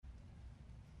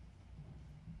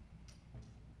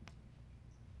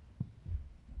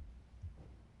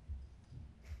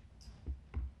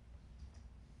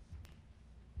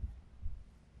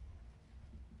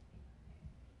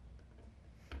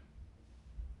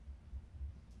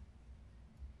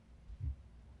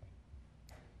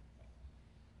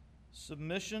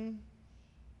Submission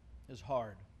is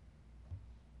hard.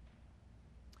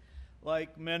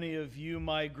 Like many of you,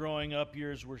 my growing up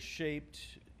years were shaped,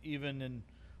 even in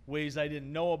ways I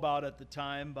didn't know about at the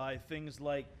time, by things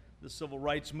like the Civil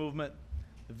Rights Movement,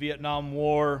 the Vietnam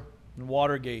War, and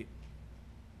Watergate.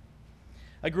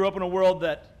 I grew up in a world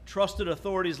that trusted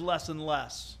authorities less and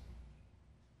less.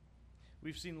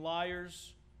 We've seen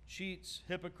liars, cheats,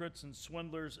 hypocrites, and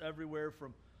swindlers everywhere,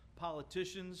 from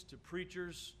politicians to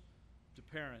preachers to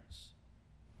parents.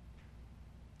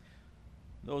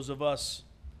 Those of us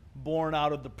born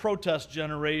out of the protest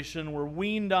generation were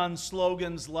weaned on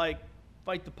slogans like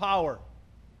 "fight the power,"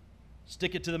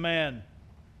 "stick it to the man,"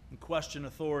 and "question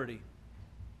authority."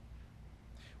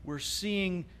 We're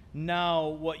seeing now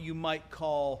what you might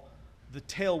call the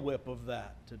tail whip of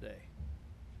that today.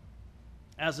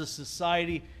 As a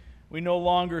society, we no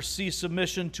longer see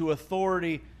submission to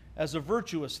authority as a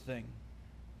virtuous thing.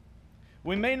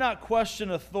 We may not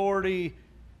question authority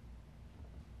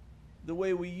the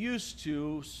way we used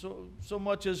to, so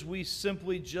much as we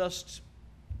simply just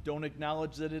don't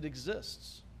acknowledge that it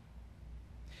exists.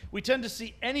 We tend to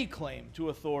see any claim to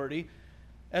authority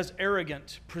as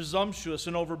arrogant, presumptuous,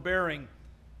 and overbearing.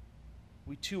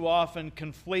 We too often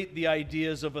conflate the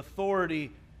ideas of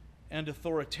authority and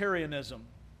authoritarianism.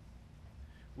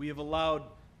 We have allowed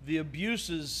the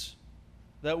abuses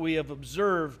that we have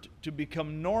observed to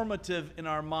become normative in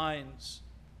our minds,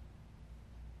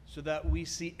 so that we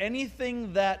see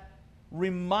anything that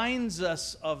reminds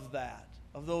us of that,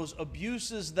 of those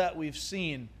abuses that we've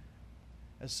seen,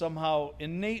 as somehow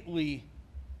innately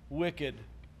wicked,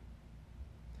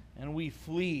 and we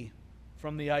flee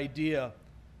from the idea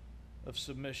of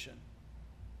submission.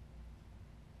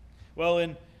 Well,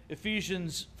 in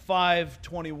Ephesians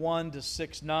 5:21 to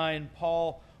 6:9,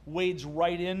 Paul wades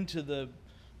right into the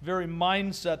very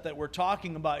mindset that we're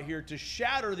talking about here to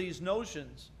shatter these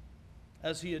notions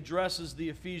as he addresses the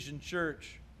Ephesian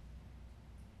church.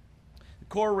 The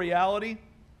core reality,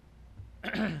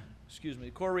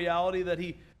 the core reality that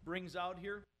he brings out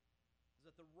here is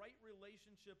that the right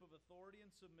relationship of authority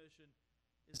and submission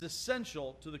is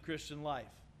essential to the Christian life.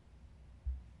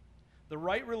 The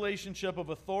right relationship of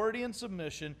authority and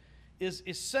submission is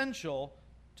essential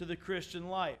to the Christian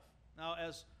life. Now,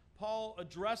 as Paul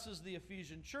addresses the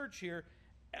Ephesian church here,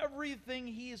 everything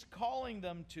he is calling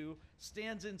them to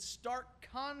stands in stark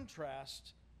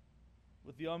contrast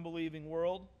with the unbelieving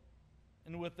world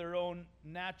and with their own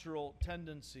natural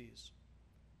tendencies.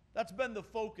 That's been the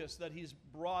focus that he's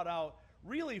brought out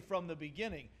really from the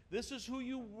beginning. This is who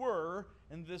you were,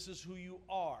 and this is who you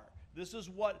are. This is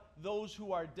what those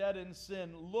who are dead in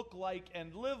sin look like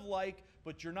and live like,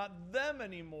 but you're not them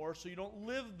anymore, so you don't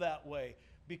live that way.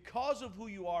 Because of who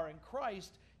you are in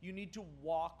Christ, you need to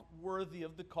walk worthy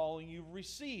of the calling you've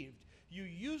received. You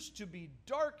used to be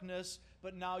darkness,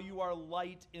 but now you are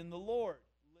light in the Lord.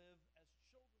 Live as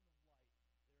children of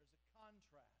light. There is a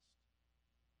contrast.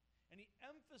 And he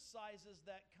emphasizes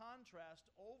that contrast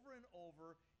over and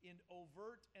over in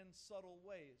overt and subtle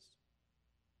ways.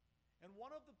 And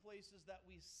one of the places that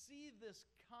we see this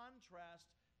contrast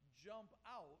jump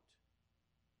out,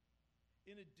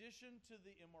 in addition to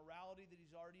the immorality that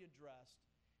he's already addressed,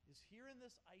 is here in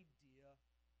this idea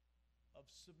of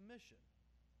submission.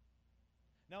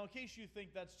 Now, in case you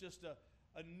think that's just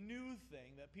a new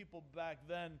thing, that people back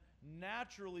then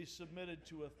naturally submitted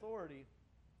to authority,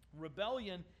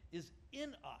 rebellion is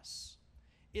in us.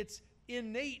 It's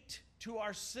innate to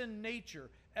our sin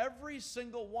nature. Every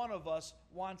single one of us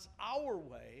wants our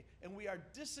way, and we are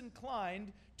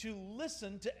disinclined to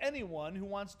listen to anyone who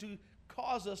wants to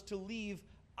cause us to leave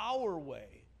our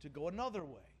way, to go another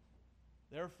way.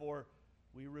 Therefore,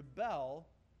 we rebel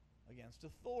against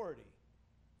authority.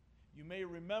 You may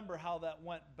remember how that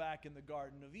went back in the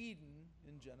Garden of Eden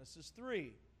in Genesis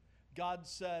 3. God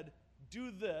said,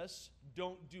 "Do this,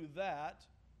 don't do that."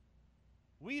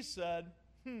 We said,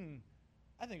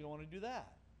 I think I want to do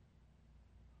that.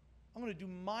 I'm going to do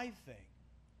my thing.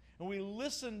 And we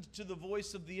listened to the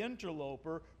voice of the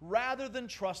interloper rather than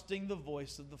trusting the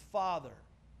voice of the Father.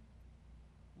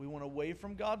 We went away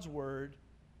from God's word,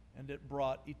 and it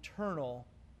brought eternal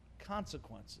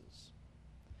consequences.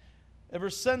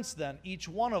 Ever since then, each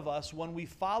one of us, when we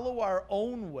follow our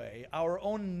own way, our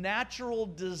own natural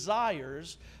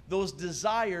desires, those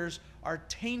desires are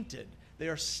tainted. They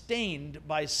are stained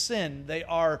by sin. They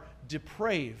are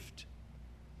depraved.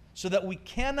 So that we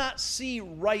cannot see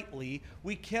rightly,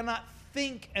 we cannot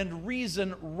think and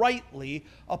reason rightly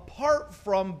apart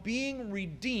from being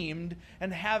redeemed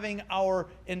and having our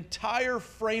entire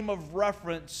frame of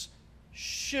reference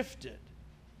shifted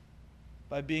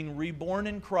by being reborn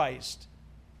in Christ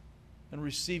and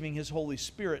receiving His Holy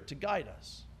Spirit to guide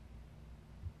us.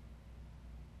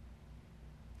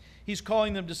 He's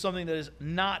calling them to something that is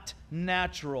not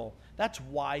natural. That's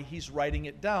why He's writing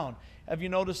it down. Have you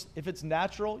noticed, if it's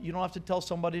natural, you don't have to tell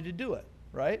somebody to do it,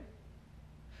 right?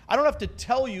 I don't have to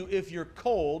tell you if you're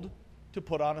cold to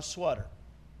put on a sweater,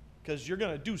 because you're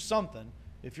going to do something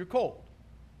if you're cold.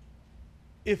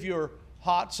 If you're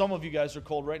hot, some of you guys are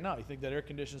cold right now. You think that air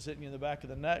conditioner's hitting you in the back of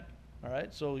the neck, all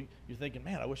right? So you're thinking,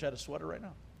 man, I wish I had a sweater right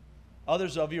now.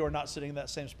 Others of you are not sitting in that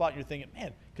same spot, and you're thinking,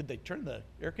 man, could they turn the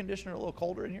air conditioner a little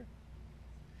colder in here?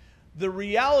 The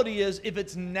reality is, if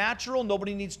it's natural,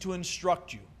 nobody needs to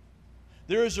instruct you.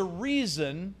 There is a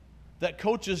reason that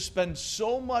coaches spend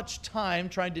so much time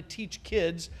trying to teach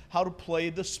kids how to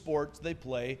play the sports they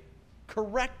play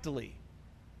correctly,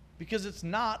 because it's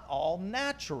not all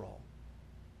natural.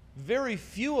 Very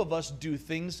few of us do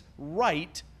things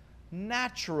right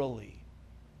naturally.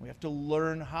 We have to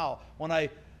learn how. When I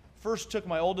first took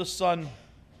my oldest son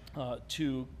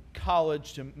to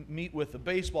college to meet with the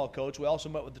baseball coach, we also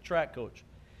met with the track coach.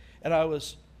 And I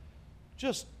was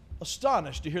just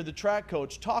astonished to hear the track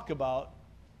coach talk about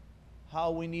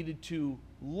how we needed to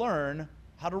learn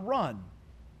how to run.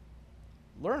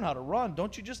 Learn how to run?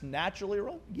 Don't you just naturally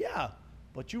run? Yeah,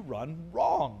 but you run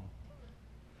wrong.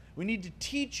 We need to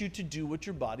teach you to do what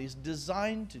your body's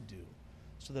designed to do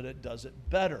so that it does it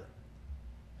better.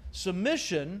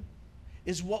 Submission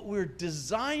is what we're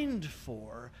designed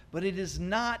for, but it is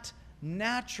not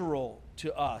natural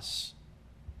to us.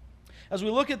 As we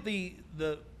look at the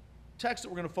text that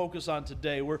we're going to focus on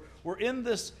today, we're in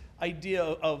this idea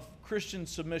of Christian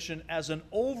submission as an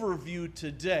overview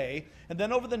today, and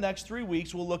then over the next 3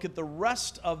 weeks we'll look at the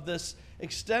rest of this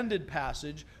extended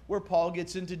passage where Paul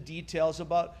gets into details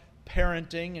about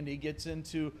parenting, and he gets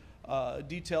into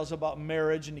details about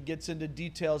marriage, and he gets into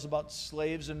details about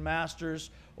slaves and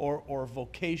masters or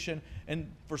vocation.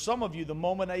 And for some of you, the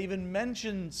moment I even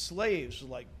mention slaves,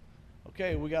 like,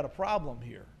 okay, we got a problem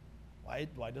here.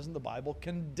 Why doesn't the Bible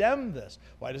condemn this?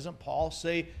 Why doesn't Paul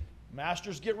say,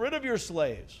 masters, get rid of your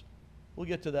slaves? We'll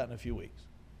get to that in a few weeks.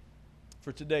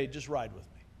 For today, just ride with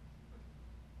me.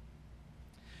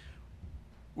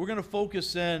 We're going to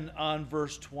focus in on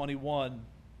verse 21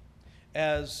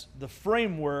 as the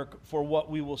framework for what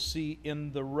we will see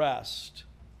in the rest.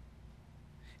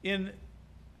 In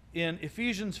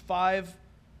Ephesians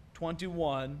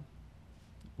 5:21,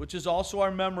 which is also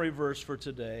our memory verse for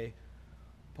today,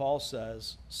 Paul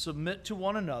says, submit to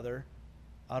one another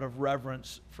out of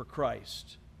reverence for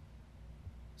Christ.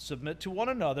 Submit to one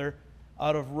another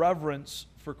out of reverence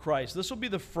for Christ. This will be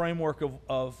the framework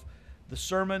of the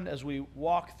sermon. As we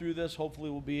walk through this, hopefully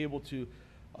we'll be able to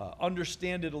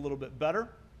understand it a little bit better.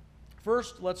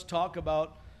 First, let's talk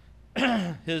about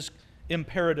his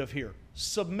imperative here.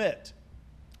 Submit.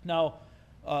 Now,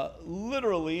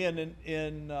 literally, and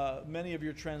in many of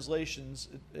your translations,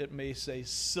 it may say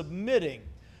submitting.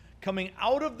 Coming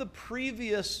out of the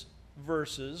previous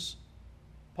verses,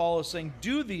 Paul is saying,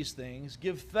 do these things,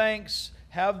 give thanks,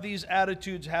 have these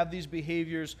attitudes, have these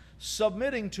behaviors,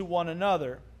 submitting to one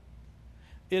another.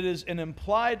 It is an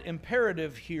implied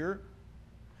imperative here.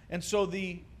 And so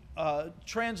the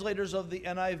translators of the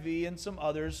NIV and some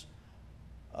others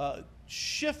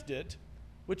shift it,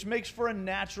 which makes for a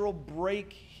natural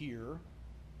break here.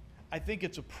 I think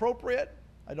it's appropriate.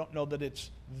 I don't know that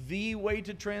it's the way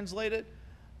to translate it,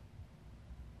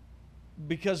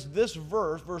 because this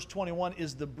verse 21,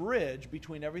 is the bridge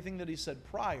between everything that he said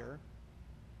prior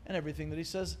and everything that he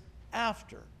says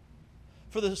after.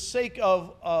 For the sake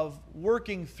of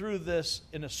working through this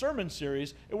in a sermon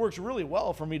series, it works really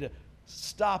well for me to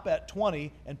stop at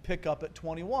 20 and pick up at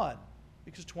 21,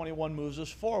 because 21 moves us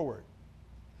forward.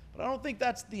 But I don't think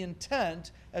that's the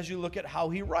intent as you look at how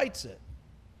he writes it.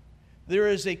 There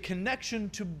is a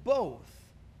connection to both.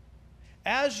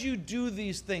 As you do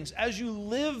these things, as you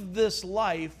live this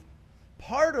life,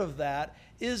 part of that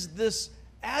is this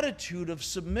attitude of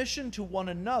submission to one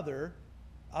another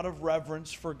out of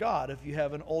reverence for God. If you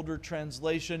have an older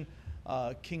translation,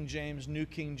 King James, New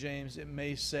King James, it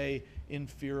may say in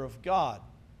fear of God.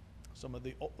 Some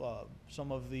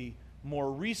of the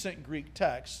more recent Greek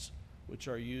texts, which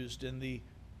are used in the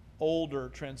older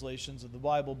translations of the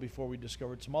Bible before we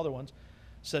discovered some other ones,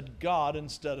 said God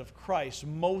instead of Christ.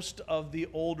 Most of the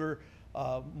older,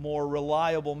 more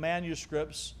reliable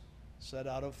manuscripts said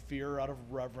out of fear, out of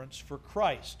reverence for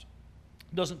Christ.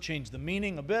 It doesn't change the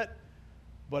meaning a bit,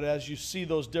 but as you see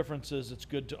those differences, it's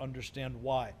good to understand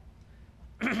why.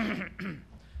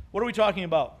 What are we talking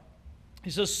about? He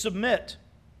says, submit.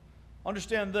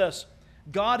 Understand this.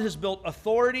 God has built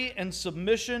authority and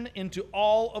submission into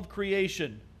all of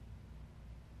creation.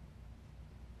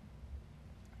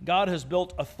 God has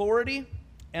built authority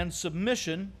and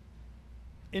submission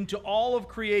into all of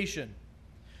creation.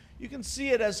 You can see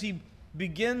it as he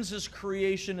begins his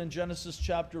creation in Genesis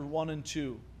chapter 1 and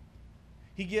 2.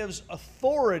 He gives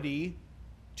authority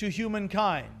to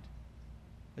humankind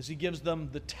as he gives them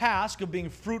the task of being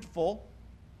fruitful,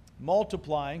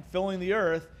 multiplying, filling the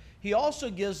earth. He also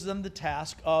gives them the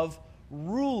task of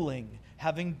ruling,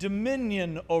 having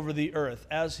dominion over the earth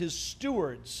as his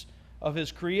stewards of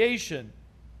his creation.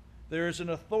 There is an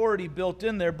authority built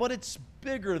in there, but it's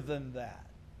bigger than that.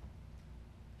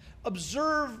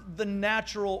 Observe the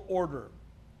natural order.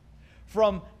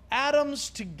 From atoms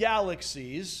to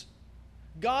galaxies,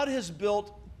 God has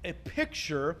built a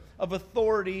picture of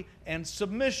authority and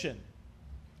submission.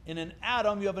 In an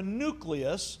atom, you have a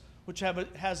nucleus, which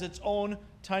has its own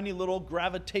tiny little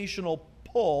gravitational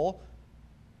pull.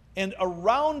 And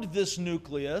around this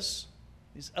nucleus,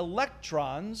 these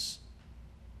electrons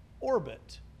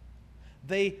orbit.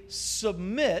 They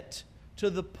submit to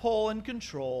the pull and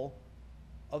control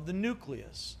of the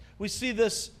nucleus. We see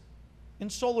this in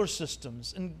solar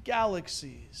systems, in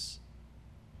galaxies.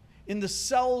 In the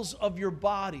cells of your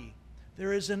body,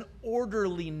 there is an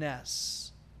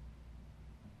orderliness.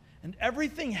 And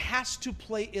everything has to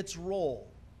play its role.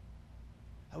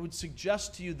 I would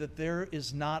suggest to you that there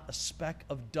is not a speck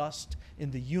of dust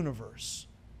in the universe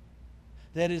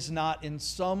that is not, in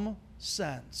some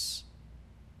sense,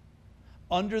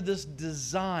 under this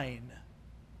design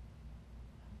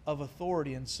of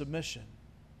authority and submission,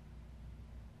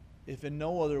 if in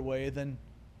no other way than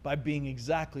by being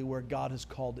exactly where God has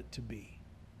called it to be.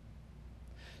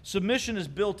 Submission is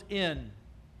built in.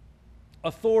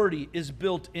 Authority is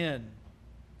built in.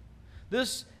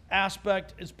 This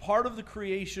aspect is part of the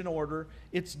creation order.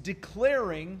 It's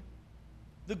declaring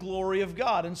the glory of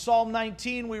God. In Psalm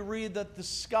 19, we read that the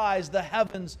skies, the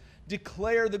heavens,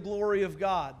 declare the glory of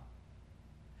God.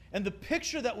 And the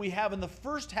picture that we have in the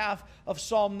first half of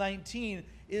Psalm 19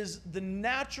 is the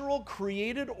natural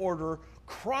created order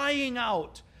crying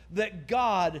out that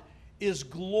God is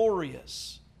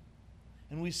glorious.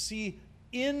 And we see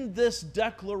in this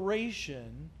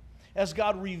declaration, as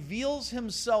God reveals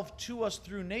himself to us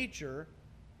through nature,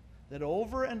 that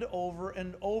over and over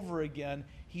and over again,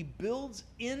 he builds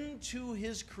into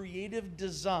his creative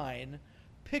design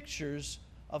pictures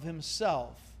of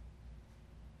himself.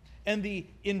 And the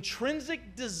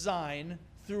intrinsic design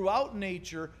throughout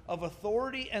nature of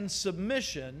authority and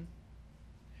submission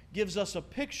gives us a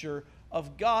picture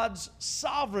of God's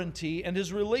sovereignty and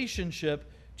his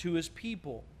relationship to his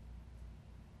people.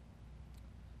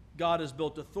 God has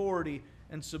built authority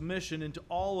and submission into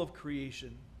all of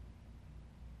creation.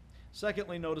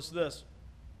 Secondly, notice this.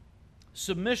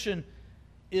 Submission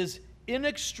is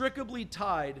inextricably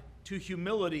tied to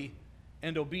humility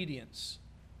and obedience.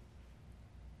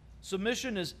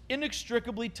 Submission is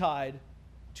inextricably tied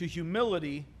to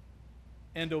humility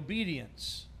and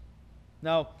obedience.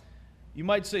 Now, you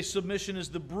might say submission is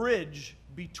the bridge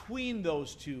between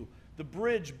those two, the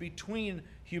bridge between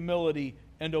humility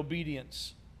and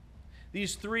obedience.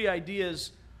 These three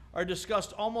ideas are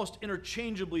discussed almost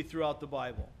interchangeably throughout the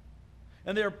Bible,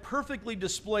 and they are perfectly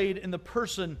displayed in the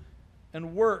person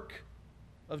and work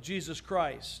of Jesus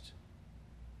Christ.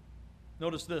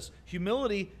 Notice this: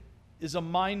 humility is a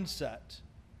mindset,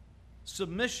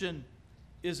 submission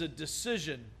is a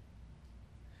decision,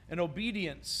 and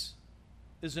obedience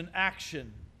is an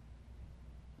action.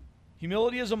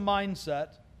 Humility is a mindset,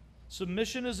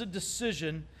 submission is a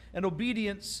decision, and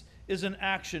obedience is an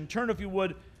action. Turn, if you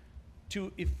would,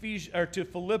 to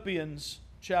Philippians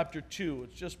chapter 2.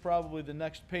 It's just probably the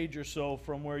next page or so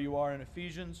from where you are in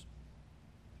Ephesians.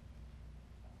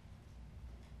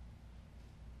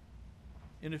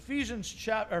 In Ephesians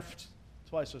chapter,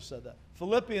 twice I've said that.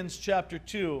 Philippians chapter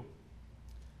 2,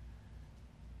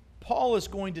 Paul is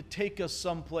going to take us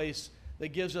someplace that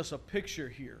gives us a picture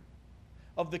here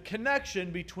of the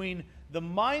connection between the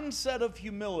mindset of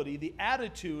humility, the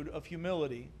attitude of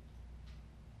humility,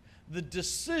 the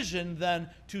decision then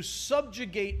to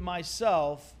subjugate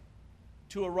myself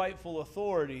to a rightful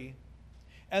authority,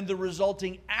 and the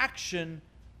resulting action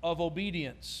of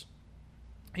obedience.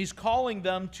 He's calling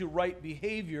them to right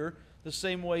behavior the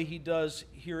same way he does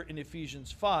here in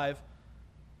Ephesians 5.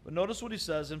 But notice what he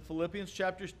says in Philippians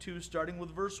chapter 2, starting with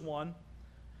verse 1.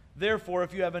 Therefore,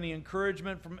 if you have any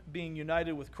encouragement from being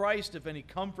united with Christ, if any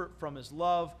comfort from his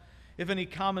love, if any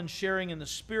common sharing in the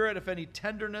Spirit, if any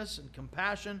tenderness and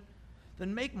compassion,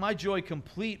 then make my joy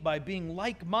complete by being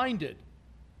like-minded.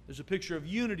 There's a picture of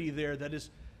unity there that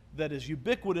is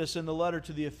ubiquitous in the letter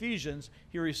to the Ephesians.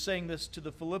 Here he's saying this to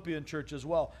the Philippian church as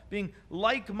well. Being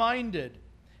like-minded,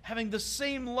 having the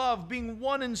same love, being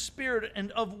one in spirit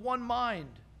and of one mind.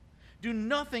 Do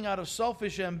nothing out of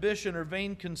selfish ambition or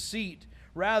vain conceit.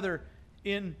 Rather,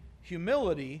 in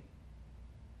humility,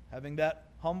 having that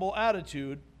humble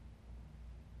attitude,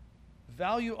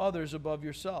 value others above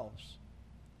yourselves,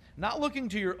 not looking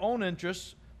to your own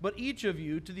interests, but each of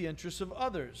you to the interests of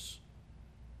others.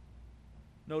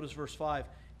 Notice verse 5.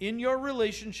 In your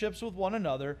relationships with one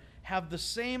another, have the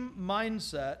same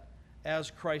mindset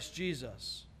as Christ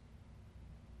Jesus.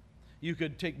 You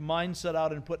could take mindset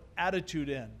out and put attitude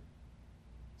in.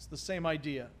 It's the same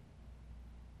idea.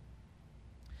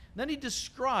 Then he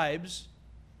describes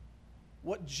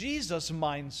what Jesus'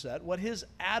 mindset, what his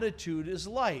attitude is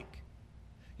like.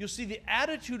 You'll see the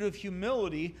attitude of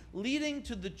humility leading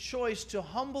to the choice to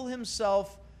humble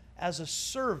himself as a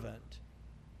servant,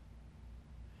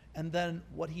 and then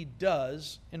what he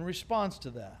does in response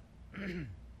to that.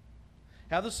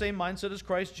 Have the same mindset as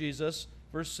Christ Jesus,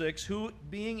 verse 6, who,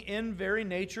 being in very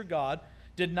nature God,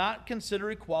 did not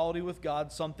consider equality with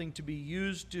God something to be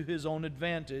used to his own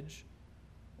advantage,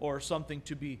 or something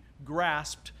to be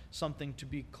grasped, something to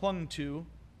be clung to.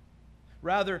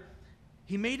 Rather,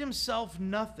 he made himself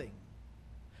nothing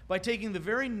by taking the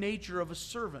very nature of a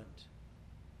servant,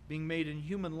 being made in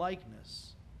human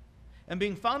likeness. And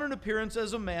being found in appearance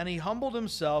as a man, he humbled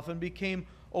himself and became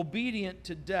obedient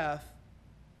to death,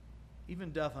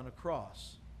 even death on a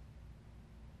cross.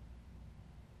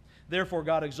 Therefore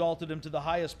God exalted him to the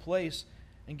highest place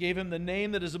and gave him the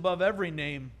name that is above every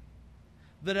name,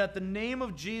 that at the name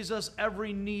of Jesus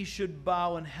every knee should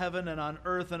bow in heaven and on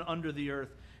earth and under the earth,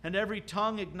 and every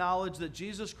tongue acknowledge that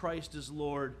Jesus Christ is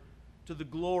Lord, to the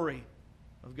glory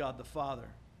of God the Father.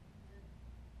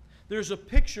 There's a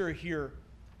picture here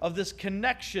of this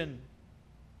connection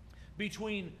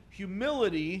between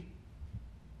humility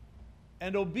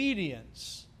and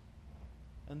obedience,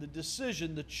 and the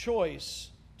decision, the choice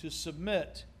to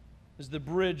submit is the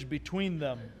bridge between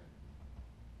them.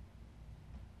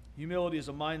 Humility is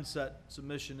a mindset,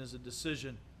 submission is a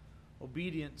decision,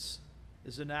 obedience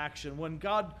is an action. When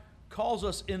God calls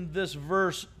us in this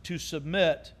verse to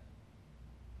submit,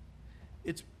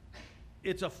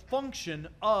 it's a function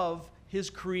of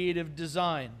his creative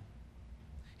design.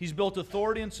 He's built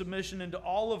authority and submission into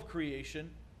all of creation,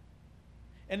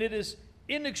 and it is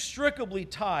inextricably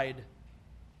tied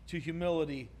to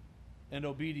humility and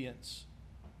obedience.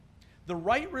 The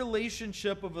right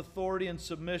relationship of authority and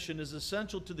submission is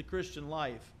essential to the Christian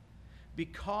life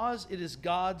because it is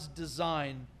God's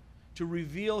design to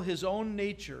reveal his own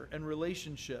nature and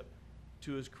relationship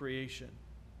to his creation.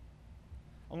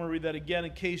 I'm going to read that again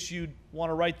in case you want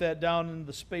to write that down in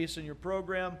the space in your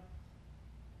program.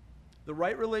 The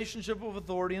right relationship of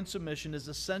authority and submission is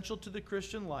essential to the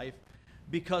Christian life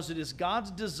because it is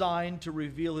God's design to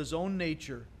reveal his own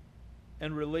nature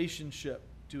and relationship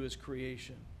to his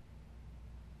creation.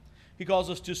 He calls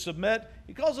us to submit.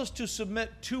 He calls us to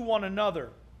submit to one another.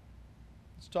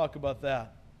 Let's talk about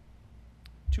that.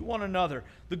 To one another.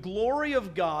 The glory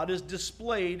of God is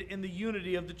displayed in the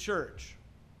unity of the church.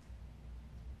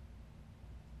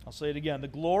 I'll say it again. The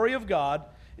glory of God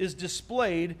is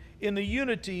displayed in the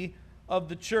unity of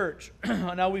the church.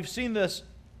 Now, we've seen this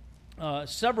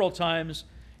several times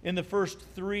in the first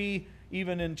three,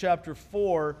 even in chapter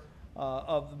 4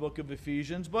 of the book of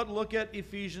Ephesians. But look at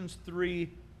Ephesians 3,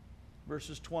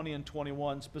 verses 20 and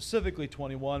 21, specifically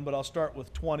 21, but I'll start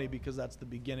with 20 because that's the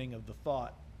beginning of the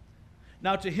thought.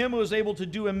 Now, to him who is able to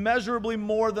do immeasurably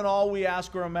more than all we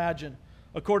ask or imagine,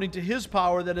 according to his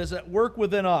power that is at work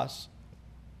within us,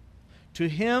 to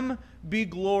him be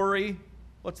glory.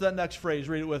 What's that next phrase?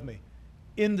 Read it with me.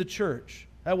 In the church.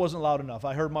 That wasn't loud enough.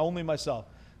 I heard only myself.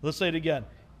 Let's say it again.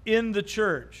 In the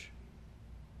church.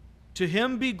 To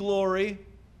him be glory.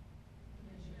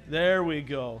 There we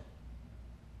go.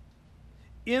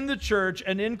 In the church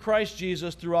and in Christ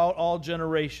Jesus throughout all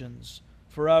generations,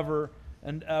 forever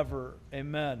and ever.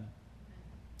 Amen.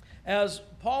 As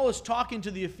Paul is talking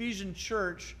to the Ephesian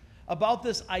church about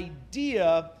this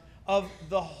idea of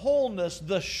the wholeness,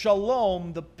 the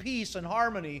shalom, the peace and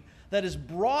harmony that is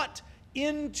brought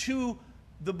into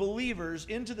the believers,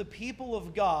 into the people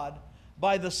of God,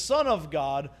 by the Son of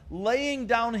God laying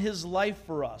down his life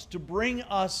for us to bring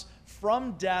us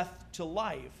from death to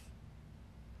life.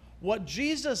 What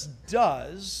Jesus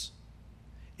does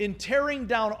in tearing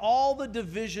down all the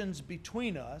divisions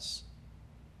between us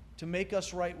to make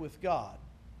us right with God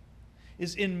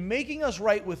is in making us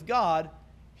right with God,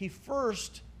 he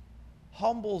first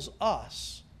humbles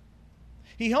us.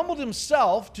 He humbled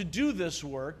himself to do this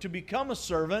work, to become a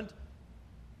servant,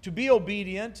 to be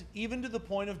obedient, even to the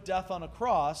point of death on a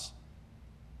cross.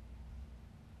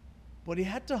 But he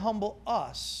had to humble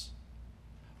us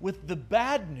with the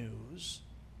bad news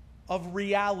of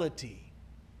reality.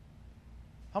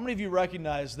 How many of you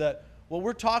recognize that what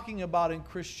we're talking about in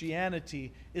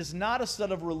Christianity is not a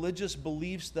set of religious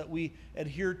beliefs that we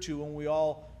adhere to and we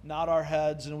all nod our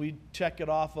heads and we check it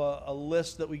off a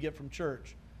list that we get from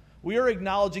church? We are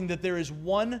acknowledging that there is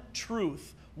one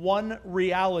truth, one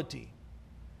reality.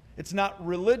 It's not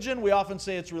religion. We often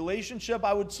say it's relationship.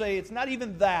 I would say it's not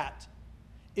even that.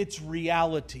 It's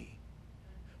reality.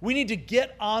 We need to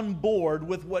get on board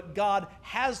with what God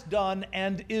has done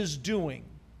and is doing.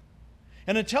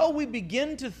 And until we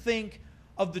begin to think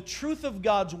of the truth of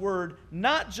God's Word,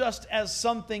 not just as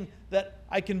something that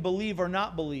I can believe or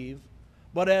not believe,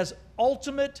 but as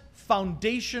ultimate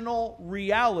foundational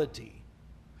reality,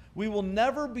 we will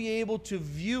never be able to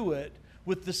view it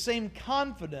with the same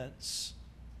confidence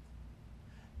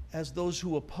as those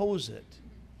who oppose it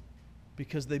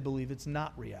because they believe it's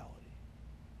not reality.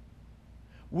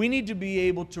 We need to be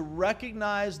able to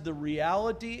recognize the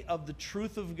reality of the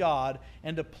truth of God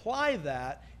and apply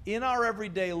that in our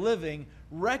everyday living,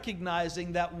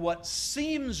 recognizing that what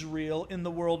seems real in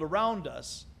the world around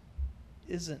us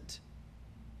isn't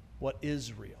what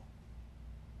is real.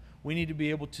 We need to be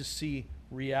able to see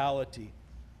reality.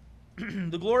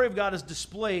 The glory of God is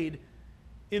displayed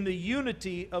in the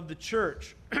unity of the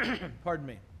church. Pardon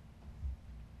me.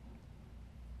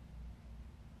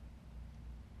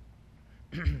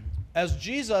 As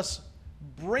Jesus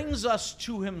brings us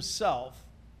to himself,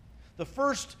 the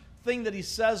first thing that he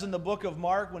says in the book of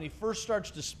Mark when he first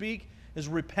starts to speak is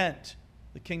repent.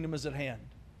 The kingdom is at hand.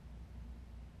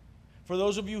 For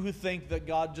those of you who think that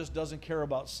God just doesn't care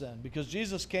about sin, because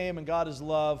Jesus came and God is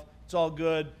love, it's all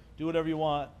good, do whatever you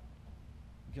want.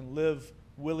 You can live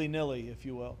willy-nilly, if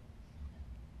you will.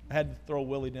 I had to throw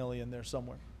willy-nilly in there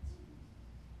somewhere.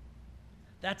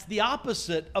 That's the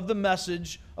opposite of the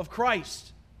message of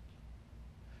Christ.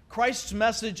 Christ's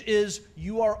message is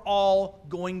you are all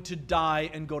going to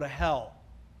die and go to hell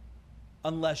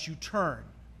unless you turn.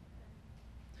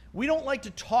 We don't like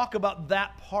to talk about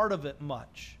that part of it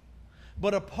much.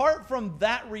 But apart from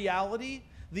that reality,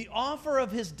 the offer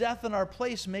of his death in our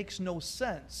place makes no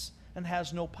sense and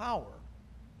has no power.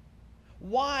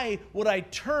 Why would I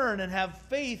turn and have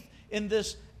faith in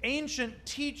this ancient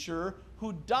teacher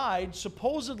who died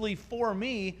supposedly for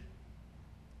me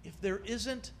if there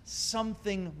isn't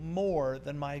something more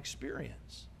than my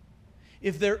experience?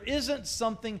 If there isn't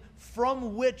something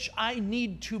from which I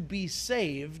need to be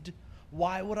saved,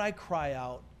 why would I cry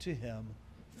out to him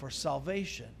for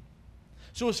salvation?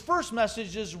 So his first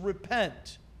message is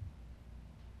repent.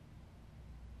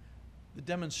 The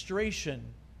demonstration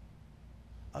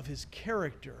of his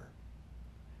character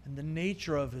and the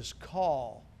nature of his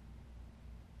call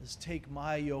is take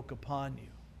my yoke upon you.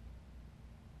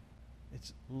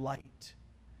 It's light.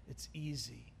 It's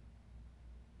easy.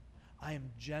 I am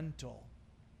gentle,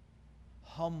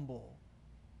 humble.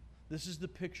 This is the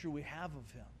picture we have of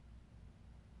him.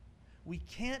 We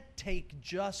can't take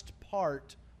just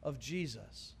part of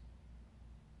Jesus.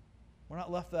 We're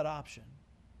not left that option.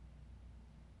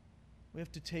 We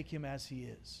have to take him as he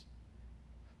is,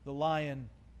 the lion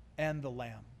and the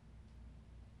lamb.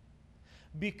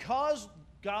 Because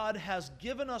God has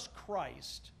given us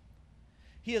Christ,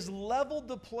 he has leveled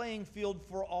the playing field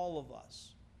for all of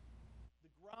us.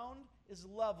 The ground is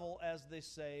level, as they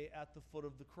say, at the foot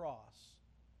of the cross,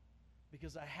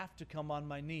 because I have to come on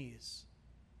my knees.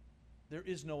 There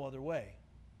is no other way.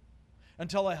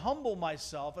 Until I humble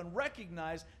myself and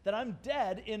recognize that I'm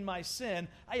dead in my sin,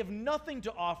 I have nothing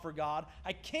to offer God.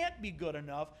 I can't be good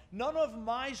enough. None of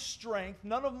my strength,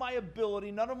 none of my ability,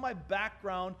 none of my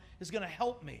background is going to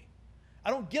help me.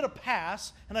 I don't get a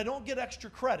pass, and I don't get extra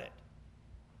credit.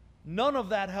 None of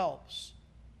that helps.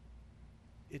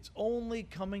 It's only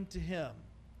coming to him,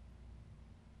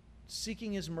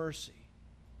 seeking his mercy,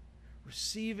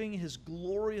 receiving his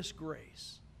glorious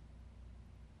grace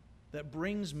that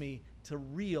brings me to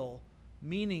real,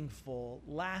 meaningful,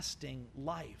 lasting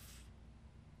life.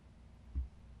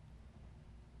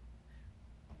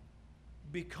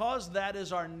 Because that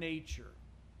is our nature,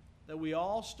 that we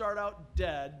all start out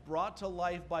dead, brought to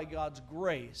life by God's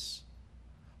grace,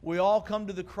 we all come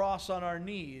to the cross on our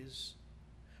knees,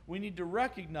 we need to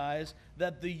recognize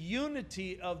that the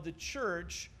unity of the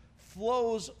church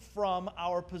flows from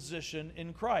our position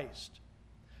in Christ.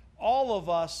 All of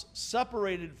us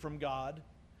separated from God,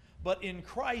 but in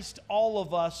Christ, all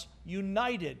of us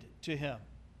united to him.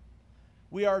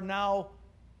 We are now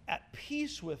at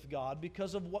peace with God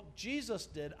because of what Jesus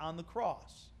did on the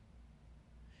cross.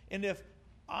 And if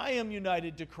I am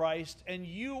united to Christ and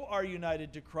you are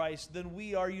united to Christ, then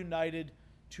we are united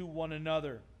to one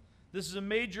another. This is a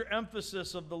major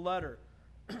emphasis of the letter.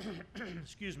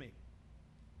 Excuse me.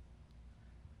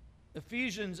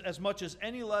 Ephesians, as much as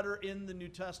any letter in the New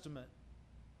Testament,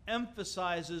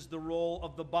 emphasizes the role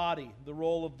of the body, the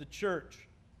role of the church.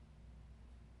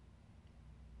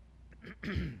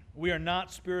 We are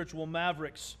not spiritual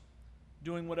mavericks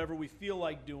doing whatever we feel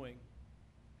like doing.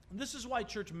 And this is why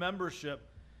church membership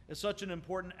is such an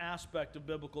important aspect of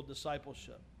biblical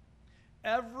discipleship.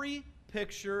 Every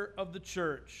picture of the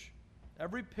church,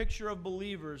 every picture of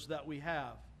believers that we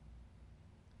have,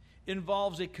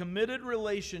 involves a committed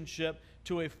relationship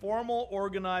to a formal,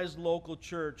 organized local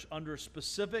church under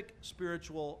specific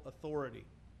spiritual authority.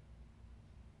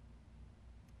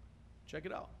 Check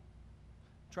it out.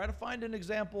 Try to find an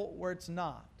example where it's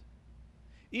not.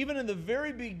 Even in the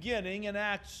very beginning in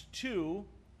Acts 2,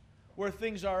 where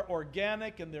things are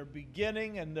organic and they're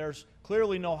beginning and there's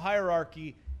clearly no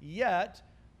hierarchy yet,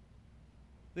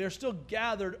 they are still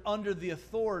gathered under the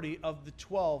authority of the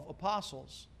 12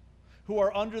 apostles, who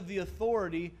are under the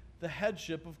authority, the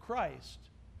headship of Christ.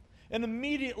 And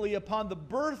immediately upon the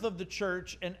birth of the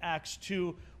church in Acts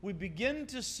 2, we begin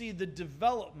to see the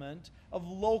development of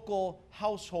local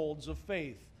households of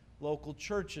faith, local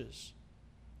churches.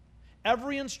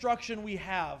 Every instruction we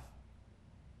have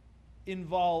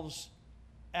involves,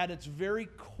 at its very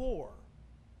core,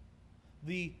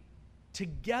 the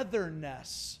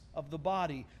togetherness of the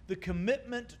body, the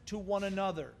commitment to one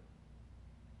another.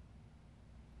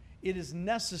 It is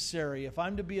necessary, if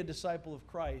I'm to be a disciple of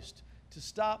Christ, to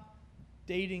stop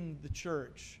dating the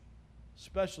church,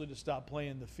 especially to stop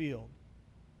playing the field,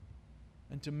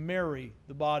 and to marry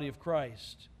the body of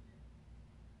Christ.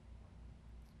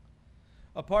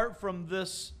 Apart from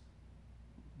this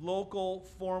local,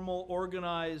 formal,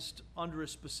 organized, under a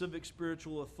specific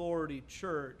spiritual authority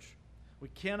church, we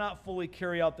cannot fully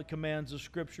carry out the commands of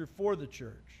Scripture for the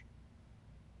church.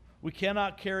 We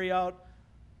cannot carry out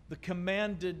the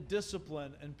commanded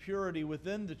discipline and purity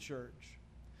within the church.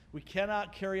 We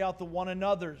cannot carry out the one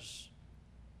another's.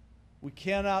 We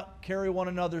cannot carry one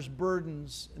another's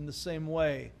burdens in the same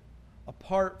way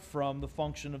apart from the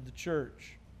function of the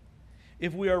church.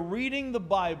 If we are reading the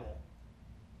Bible,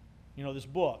 this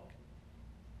book,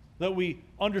 that we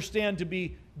understand to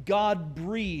be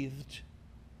God-breathed,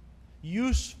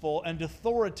 useful, and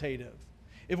authoritative,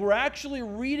 if we're actually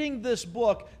reading this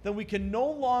book, then we can no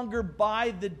longer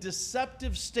buy the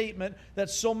deceptive statement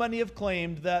that so many have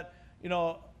claimed that,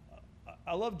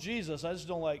 I love Jesus, I just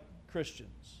don't like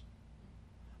Christians.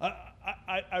 I'm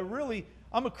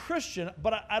a Christian,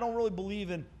 but I don't really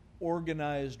believe in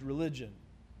organized religion,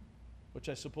 which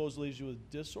I suppose leaves you with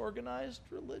disorganized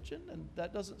religion, and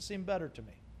that doesn't seem better to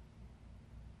me.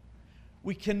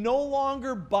 We can no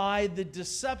longer buy the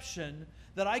deception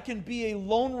that I can be a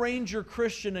Lone Ranger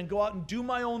Christian and go out and do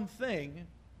my own thing.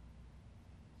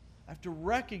 I have to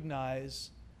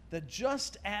recognize that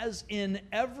just as in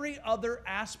every other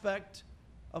aspect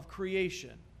of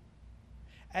creation,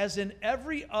 as in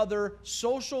every other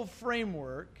social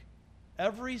framework,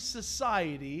 every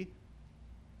society,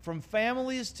 from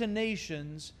families to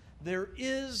nations, there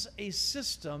is a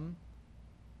system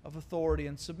of authority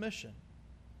and submission.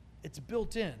 It's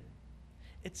built in.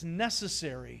 It's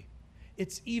necessary.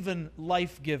 It's even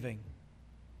life-giving.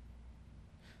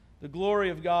 The glory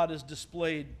of God is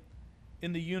displayed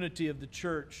in the unity of the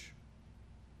church.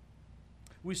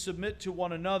 We submit to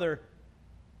one another,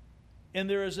 and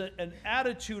there is an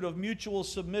attitude of mutual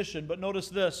submission. But notice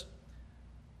this.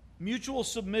 Mutual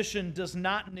submission does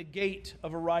not negate a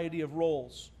variety of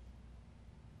roles.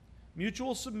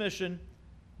 Mutual submission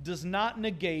does not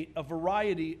negate a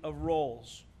variety of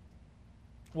roles.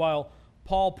 While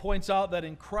Paul points out that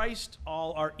in Christ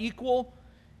all are equal,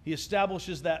 he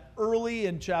establishes that early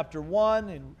in chapter 1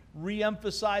 and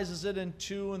re-emphasizes it in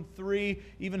 2 and 3,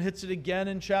 even hits it again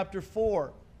in chapter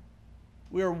 4.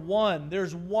 We are one.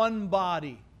 There's one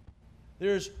body.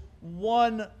 There's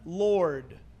one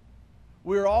Lord.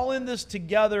 We're all in this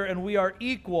together and we are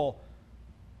equal.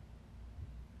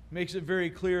 Makes it very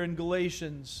clear in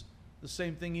Galatians. The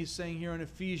same thing he's saying here in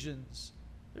Ephesians.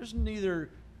 There's neither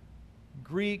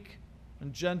Greek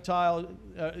and Gentile,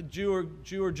 Jew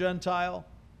or Gentile.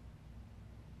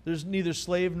 There's neither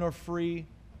slave nor free.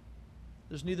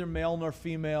 There's neither male nor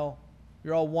female.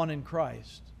 You're all one in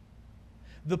Christ.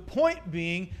 The point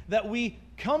being that we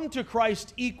come to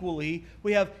Christ equally.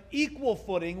 We have equal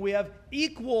footing. We have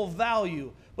equal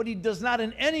value. But he does not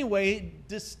in any way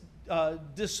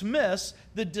dismiss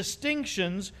the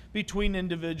distinctions between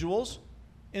individuals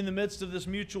in the midst of this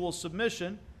mutual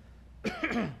submission.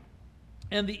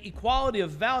 And the equality of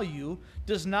value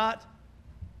does not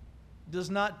does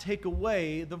not take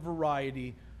away the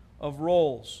variety of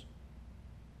roles.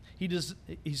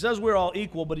 He says we're all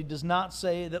equal, but he does not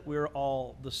say that we're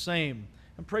all the same.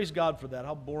 And praise God for that.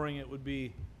 How boring it would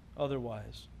be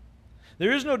otherwise.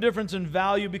 There is no difference in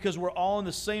value because we're all in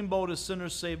the same boat as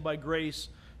sinners saved by grace,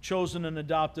 chosen and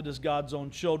adopted as God's own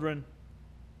children.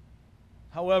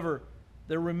 However,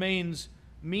 there remains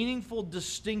meaningful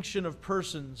distinction of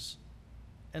persons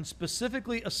and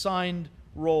specifically assigned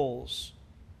roles.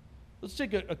 Let's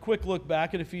take a quick look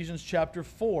back at Ephesians chapter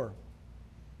 4,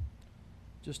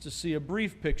 just to see a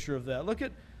brief picture of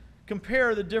that.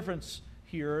 Compare the difference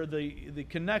here, the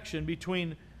connection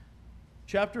between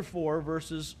chapter 4,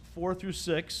 verses 4 through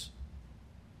 6,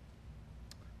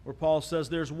 where Paul says,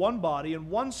 there's one body and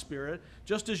one Spirit,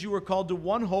 just as you were called to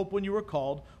one hope when you were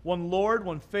called, one Lord,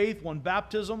 one faith, one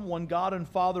baptism, one God and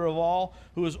Father of all,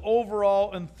 who is over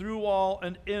all and through all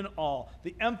and in all.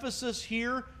 The emphasis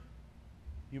here,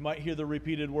 you might hear the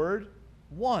repeated word,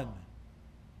 one.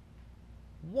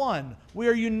 One. We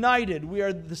are united. We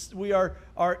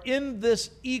are in this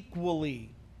equally.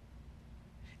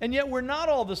 And yet we're not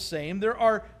all the same. There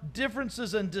are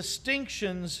differences and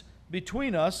distinctions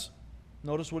between us.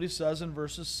 Notice what he says in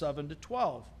verses 7 to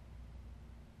 12.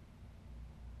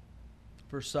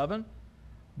 Verse 7,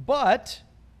 but,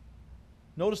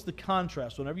 notice the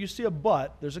contrast. Whenever you see a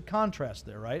but, there's a contrast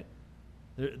there, right?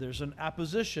 There's an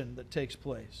apposition that takes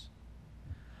place.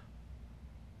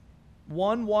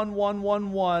 One,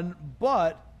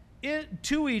 but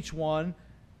to each one,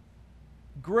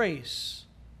 grace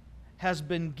has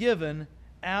been given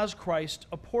as Christ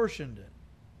apportioned it.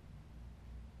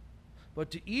 But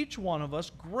to each one of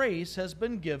us, grace has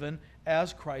been given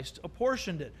as Christ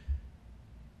apportioned it.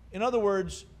 In other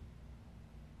words,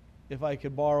 if I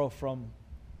could borrow from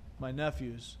my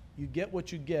nephews, you get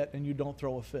what you get and you don't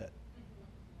throw a fit.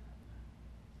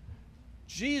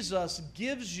 Jesus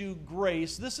gives you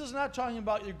grace. This is not talking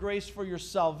about your grace for your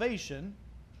salvation.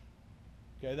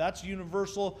 Okay, that's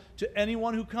universal to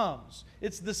anyone who comes.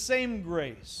 It's the same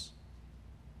grace.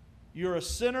 You're a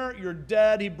sinner, you're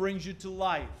dead, he brings you to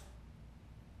life.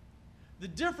 The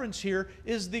difference here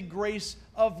is the grace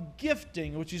of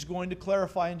gifting, which he's going to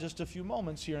clarify in just a few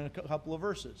moments here in a couple of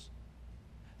verses.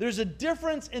 There's a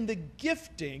difference in the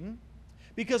gifting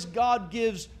because God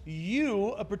gives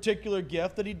you a particular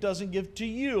gift that he doesn't give to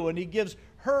you, and he gives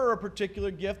her a particular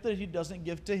gift that he doesn't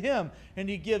give to him, and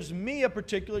he gives me a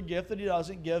particular gift that he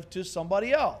doesn't give to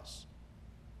somebody else.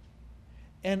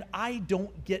 And I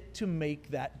don't get to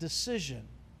make that decision.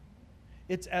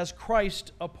 It's as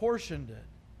Christ apportioned it.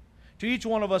 To each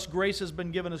one of us, grace has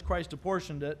been given as Christ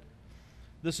apportioned it.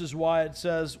 This is why it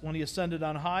says, when he ascended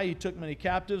on high, he took many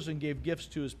captives and gave gifts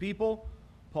to his people.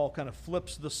 Paul kind of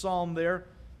flips the psalm there.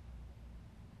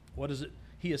 What does it?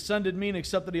 He ascended mean,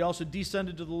 except that he also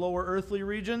descended to the lower earthly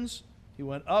regions? He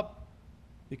went up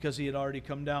because he had already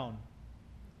come down.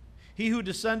 He who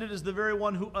descended is the very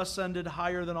one who ascended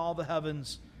higher than all the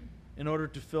heavens in order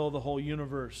to fill the whole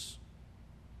universe.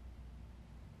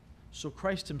 So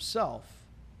Christ himself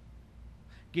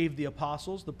gave the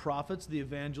apostles, the prophets, the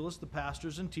evangelists, the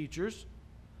pastors and teachers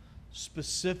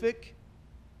specific,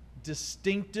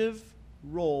 distinctive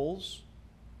roles.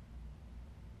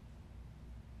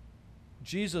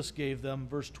 Jesus gave them,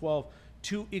 verse 12,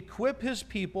 to equip his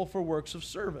people for works of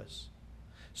service,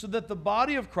 so that the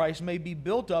body of Christ may be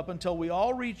built up until we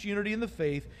all reach unity in the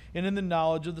faith and in the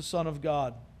knowledge of the Son of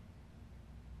God.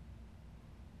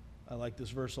 I like this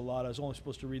verse a lot. I was only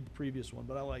supposed to read the previous one,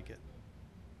 but I like it.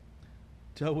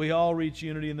 Till we all reach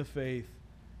unity in the faith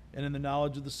and in the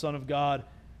knowledge of the Son of God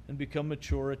and become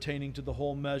mature, attaining to the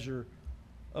whole measure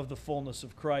of the fullness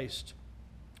of Christ.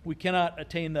 We cannot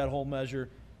attain that whole measure.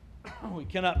 We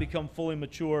cannot become fully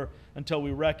mature until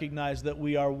we recognize that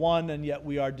we are one and yet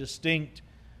we are distinct.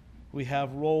 We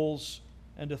have roles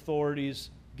and authorities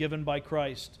given by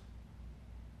Christ.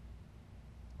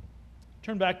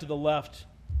 Turn back to the left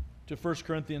to 1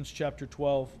 Corinthians chapter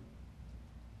 12.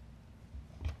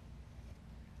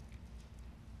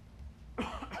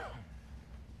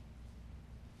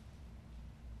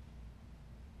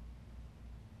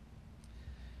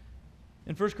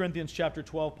 In 1 Corinthians chapter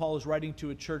 12, Paul is writing to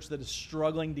a church that is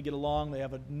struggling to get along. They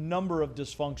have a number of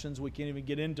dysfunctions. We can't even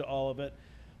get into all of it.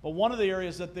 But one of the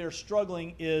areas that they're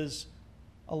struggling is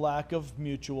a lack of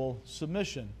mutual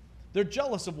submission. They're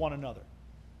jealous of one another.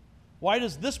 Why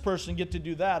does this person get to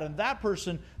do that? And that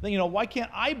person, why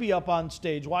can't I be up on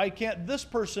stage? Why can't this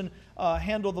person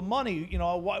handle the money?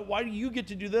 Why do you get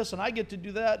to do this and I get to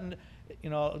do that? And,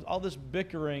 all this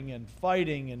bickering and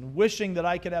fighting and wishing that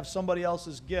I could have somebody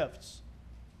else's gifts.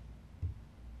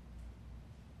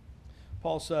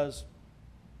 Paul says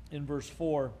in verse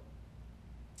 4,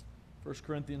 1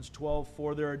 Corinthians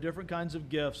 12:4, there are different kinds of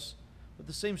gifts, but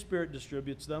the same Spirit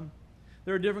distributes them.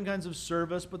 There are different kinds of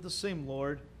service, but the same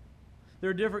Lord. There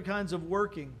are different kinds of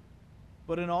working,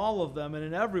 but in all of them and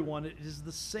in everyone, it is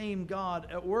the same God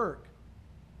at work.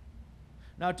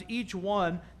 Now, to each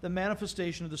one, the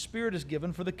manifestation of the Spirit is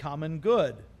given for the common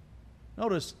good.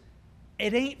 Notice,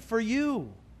 it ain't for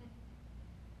you.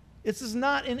 This is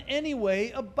not in any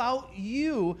way about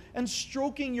you and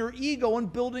stroking your ego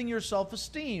and building your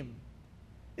self-esteem.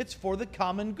 It's for the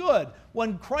common good.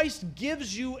 When Christ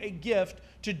gives you a gift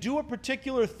to do a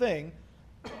particular thing,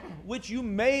 which you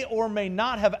may or may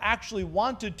not have actually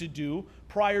wanted to do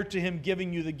prior to Him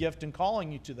giving you the gift and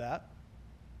calling you to that,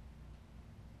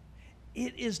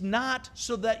 it is not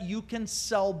so that you can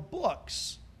sell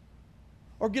books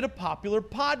or get a popular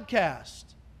podcast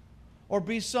or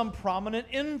be some prominent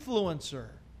influencer.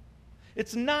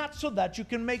 It's not so that you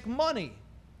can make money.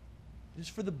 It is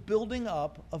for the building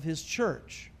up of His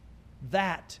church.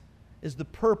 That is the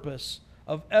purpose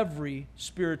of every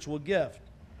spiritual gift.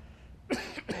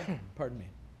 Pardon me.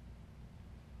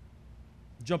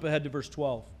 Jump ahead to verse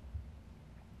 12.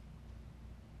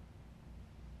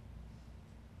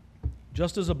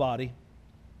 Just as a body,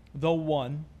 though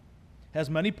one, has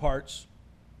many parts,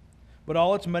 but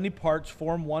all its many parts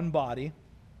form one body,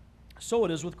 so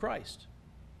it is with Christ.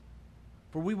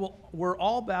 For we're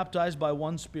all baptized by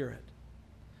one Spirit,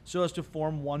 so as to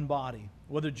form one body,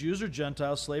 whether Jews or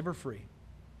Gentiles, slave or free.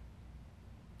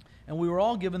 And we were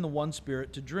all given the one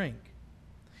Spirit to drink.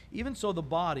 Even so, the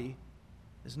body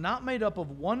is not made up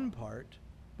of one part,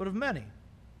 but of many.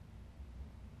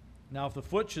 Now, if the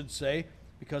foot should say,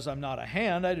 because I'm not a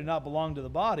hand, I do not belong to the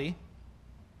body,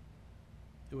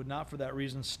 it would not for that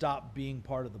reason stop being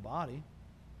part of the body.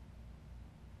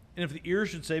 And if the ear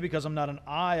should say, because I'm not an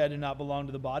eye, I do not belong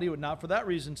to the body, it would not for that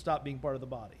reason stop being part of the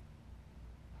body.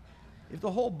 If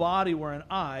the whole body were an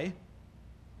eye,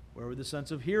 where would the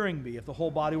sense of hearing be? If the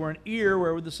whole body were an ear,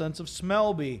 where would the sense of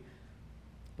smell be?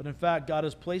 But in fact, God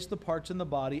has placed the parts in the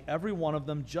body, every one of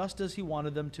them, just as He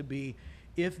wanted them to be.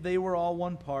 If they were all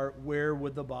one part, where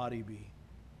would the body be?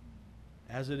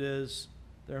 As it is,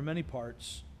 there are many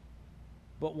parts,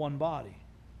 but one body.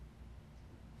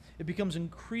 It becomes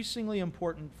increasingly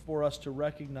important for us to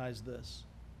recognize this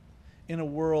in a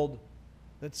world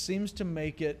that seems to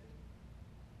make it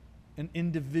an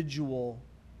individual,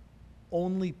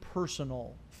 only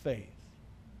personal faith.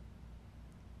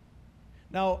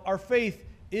 Now, our faith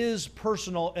is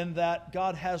personal in that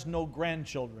God has no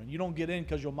grandchildren. You don't get in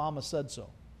because your mama said so,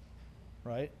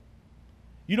 right?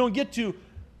 You don't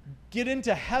get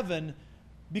into heaven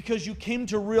because you came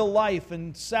to real life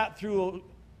and sat through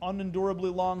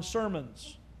unendurably long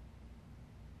sermons.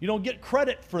 You don't get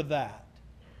credit for that.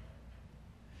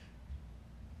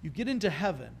 You get into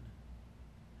heaven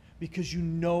because you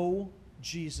know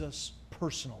Jesus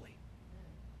personally.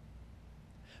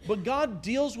 But God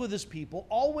deals with His people,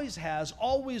 always has,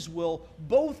 always will,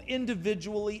 both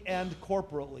individually and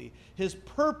corporately. His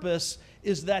purpose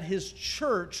is that His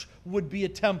church would be a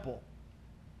temple.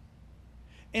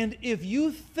 And if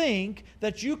you think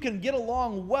that you can get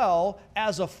along well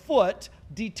as a foot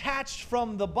detached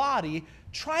from the body,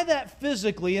 try that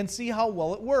physically and see how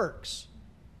well it works.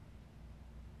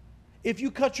 If you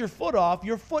cut your foot off,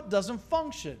 your foot doesn't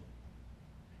function.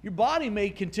 Your body may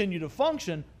continue to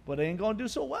function, but it ain't going to do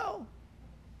so well.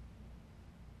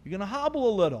 You're going to hobble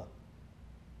a little.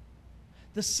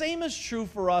 The same is true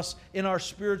for us in our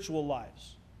spiritual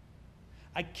lives.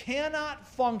 I cannot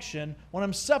function when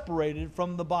I'm separated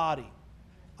from the body.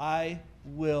 I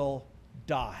will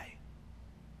die.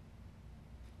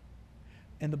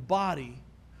 And the body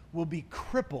will be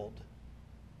crippled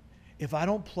if I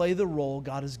don't play the role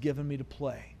God has given me to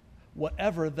play,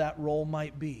 whatever that role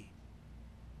might be.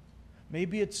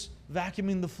 Maybe it's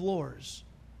vacuuming the floors,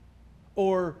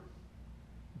 or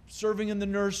serving in the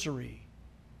nursery,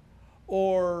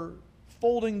 or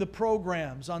folding the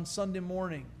programs on Sunday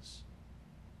mornings.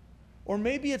 Or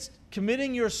maybe it's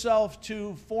committing yourself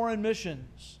to foreign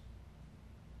missions.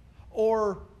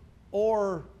 Or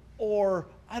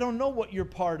I don't know what your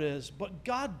part is, but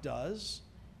God does.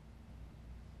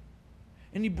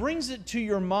 And He brings it to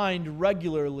your mind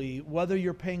regularly, whether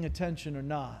you're paying attention or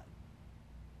not.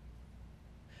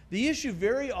 The issue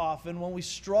very often when we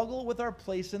struggle with our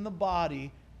place in the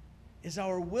body is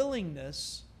our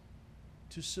willingness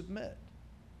to submit.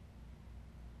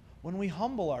 When we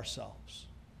humble ourselves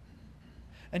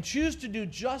and choose to do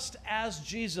just as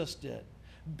Jesus did,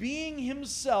 being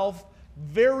Himself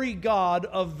very God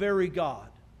of very God.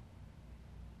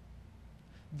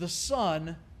 The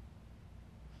Son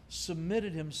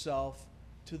submitted Himself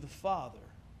to the Father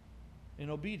in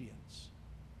obedience.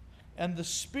 and the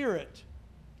Spirit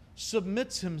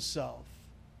submits himself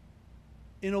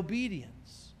in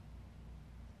obedience.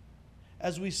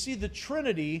 As we see the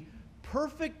Trinity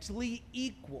perfectly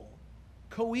equal,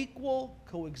 co-equal,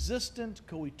 coexistent,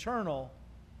 co-eternal,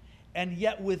 and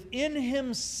yet within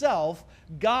himself,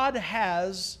 God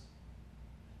has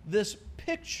this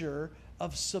picture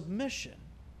of submission.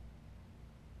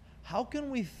 How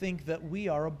can we think that we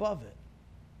are above it?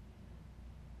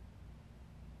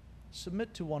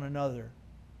 Submit to one another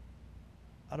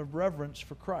out of reverence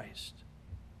for Christ.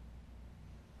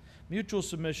 Mutual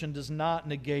submission does not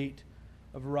negate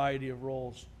a variety of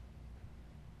roles.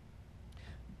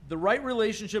 The right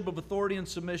relationship of authority and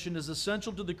submission is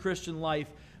essential to the Christian life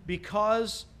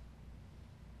because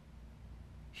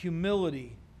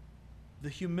humility, the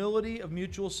humility of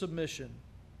mutual submission,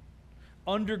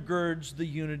 undergirds the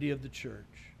unity of the church.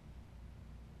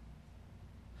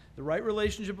 The right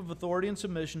relationship of authority and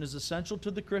submission is essential to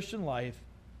the Christian life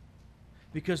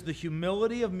because the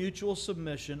humility of mutual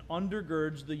submission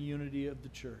undergirds the unity of the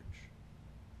church.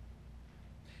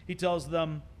 He tells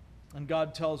them, and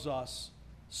God tells us,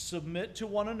 submit to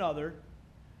one another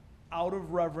out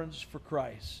of reverence for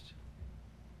Christ.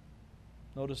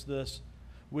 Notice this.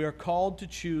 We are called to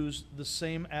choose the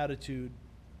same attitude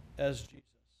as Jesus.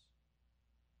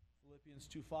 Philippians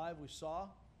 2:5, we saw.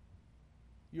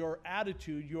 Your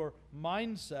attitude, your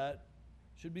mindset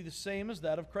should be the same as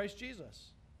that of Christ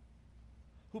Jesus,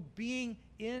 who being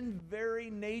in very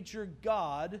nature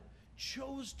God,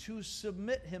 chose to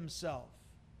submit himself.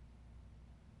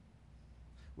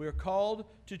 We are called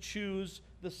to choose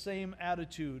the same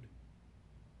attitude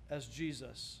as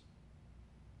Jesus.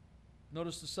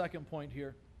 Notice the second point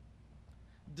here.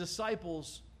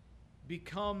 Disciples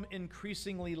become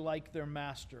increasingly like their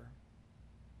master.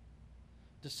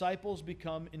 Disciples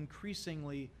become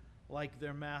increasingly like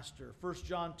their master. 1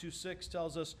 John 2:6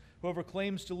 tells us, whoever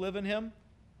claims to live in him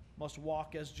must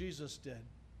walk as Jesus did.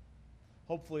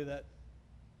 Hopefully that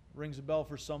rings a bell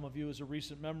for some of you as a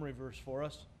recent memory verse for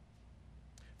us.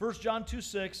 1 John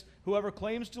 2:6, whoever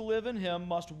claims to live in him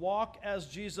must walk as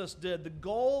Jesus did. The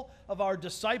goal of our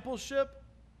discipleship,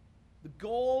 the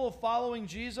goal of following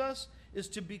Jesus, is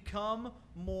to become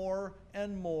more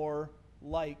and more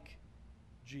like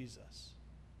Jesus.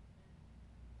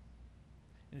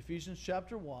 In Ephesians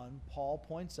chapter 1, Paul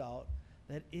points out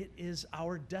that it is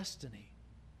our destiny.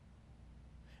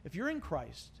 If you're in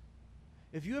Christ,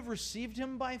 if you have received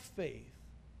him by faith,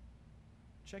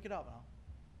 check it out now.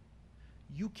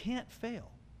 You can't fail.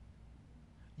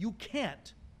 You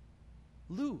can't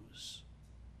lose.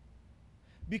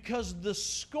 Because the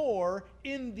score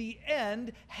in the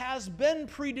end has been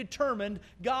predetermined.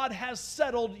 God has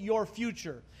settled your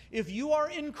future. If you are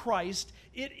in Christ,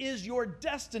 it is your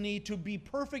destiny to be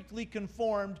perfectly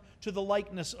conformed to the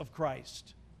likeness of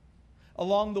Christ.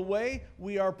 Along the way,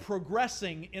 we are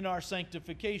progressing in our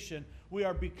sanctification. We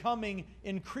are becoming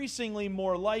increasingly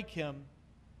more like him.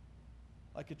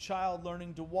 Like a child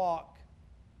learning to walk,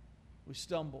 we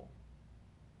stumble.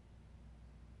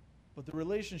 But the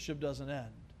relationship doesn't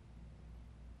end.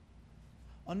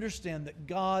 Understand that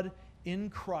God in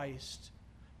Christ,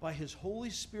 by his Holy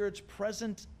Spirit's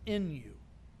presence in you,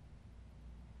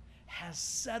 has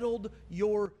settled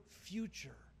your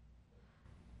future.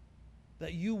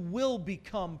 That you will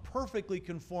become perfectly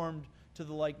conformed to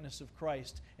the likeness of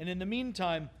Christ. And in the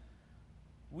meantime,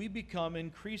 we become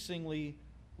increasingly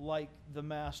like the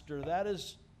Master. That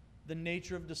is the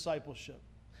nature of discipleship.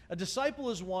 A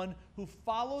disciple is one who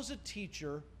follows a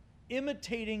teacher,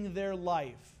 imitating their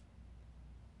life.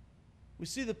 We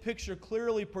see the picture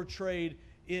clearly portrayed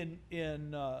in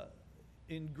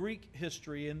Greek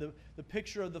history, in the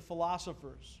picture of the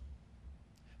philosophers.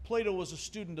 Plato was a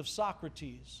student of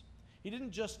Socrates. He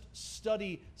didn't just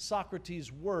study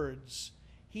Socrates' words,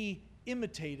 he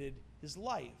imitated his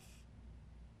life,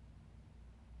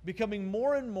 becoming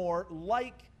more and more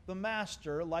like the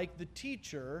master, like the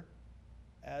teacher,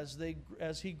 as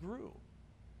he grew.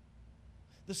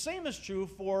 The same is true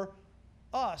for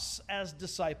us as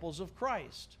disciples of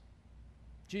Christ.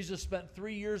 Jesus spent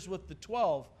 3 years with the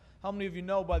 12. How many of you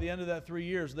know by the end of that 3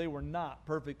 years they were not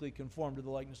perfectly conformed to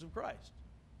the likeness of Christ?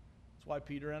 That's why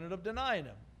Peter ended up denying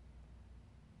him.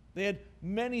 They had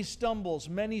many stumbles,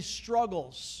 many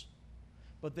struggles,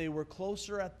 but they were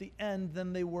closer at the end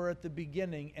than they were at the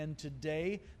beginning, and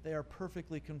today they are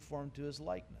perfectly conformed to his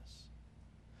likeness.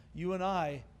 You and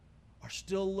I are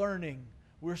still learning.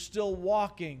 We're still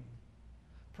walking.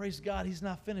 Praise God, he's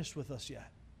not finished with us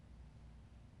yet.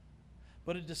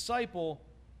 But a disciple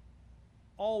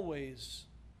always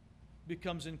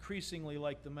becomes increasingly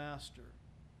like the master.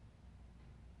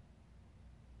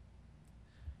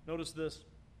 Notice this.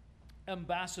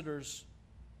 Ambassadors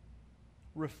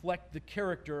reflect the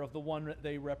character of the one that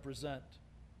they represent.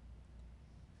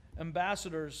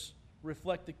 Ambassadors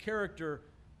reflect the character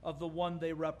of the one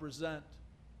they represent.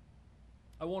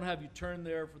 I won't have you turn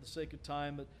there for the sake of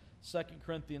time, but 2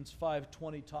 Corinthians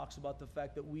 5:20 talks about the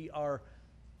fact that we are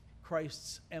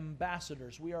Christ's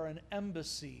ambassadors. We are an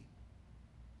embassy.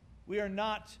 We are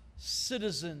not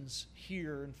citizens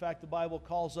here. In fact, the Bible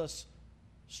calls us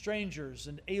strangers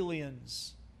and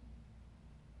aliens.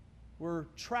 We're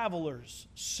travelers,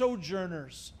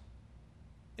 sojourners,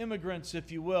 immigrants,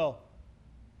 if you will.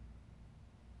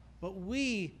 But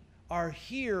we are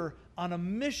here on a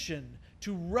mission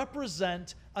to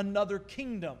represent another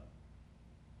kingdom.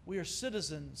 We are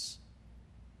citizens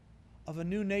of a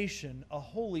new nation, a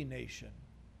holy nation.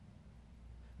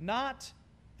 Not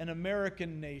an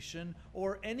American nation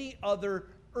or any other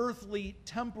earthly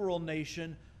temporal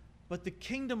nation, but the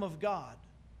kingdom of God.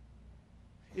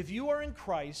 If you are in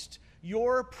Christ,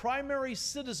 your primary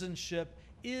citizenship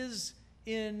is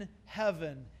in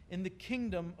heaven, in the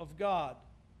kingdom of God.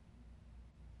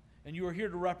 And you are here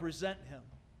to represent Him.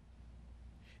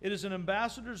 It is an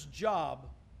ambassador's job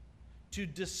to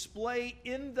display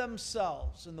in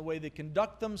themselves, in the way they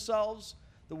conduct themselves,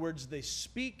 the words they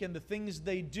speak, and the things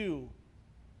they do,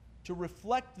 to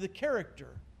reflect the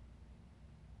character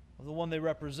of the one they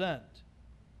represent.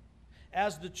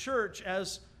 As the church,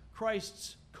 as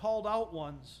Christ's called out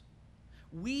ones,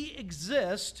 we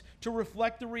exist to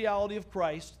reflect the reality of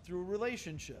Christ through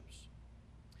relationships.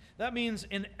 That means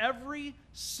in every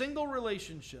single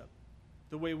relationship,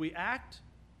 the way we act,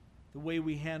 the way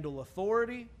we handle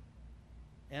authority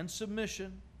and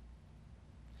submission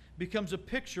becomes a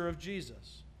picture of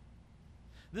Jesus.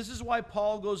 This is why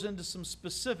Paul goes into some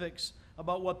specifics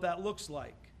about what that looks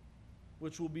like,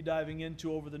 which we'll be diving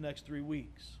into over the next 3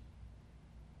 weeks.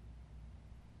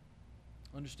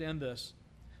 Understand this.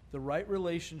 The right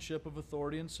relationship of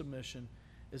authority and submission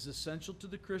is essential to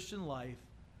the Christian life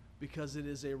because it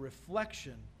is a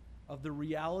reflection of the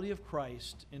reality of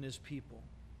Christ in His people.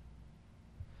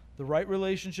 The right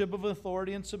relationship of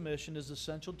authority and submission is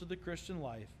essential to the Christian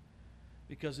life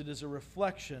because it is a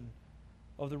reflection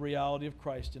of the reality of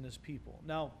Christ in His people.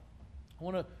 Now, I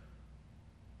want to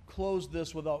close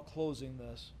this without closing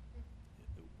this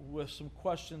with some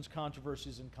questions,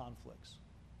 controversies, and conflicts.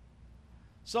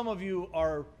 Some of you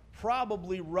are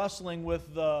probably wrestling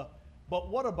with the, but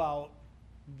what about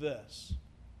this?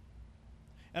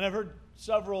 And I've heard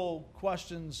several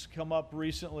questions come up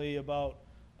recently about,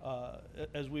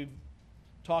 as we've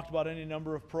talked about any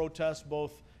number of protests,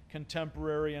 both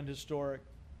contemporary and historic,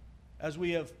 as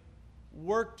we have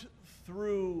worked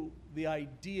through the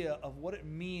idea of what it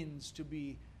means to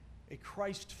be a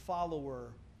Christ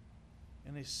follower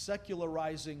in a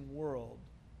secularizing world.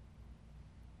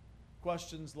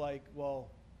 Questions like,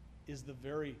 well, is the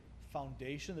very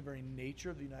foundation, the very nature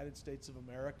of the United States of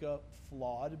America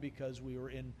flawed because we were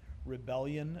in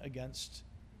rebellion against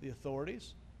the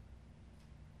authorities?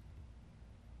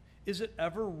 Is it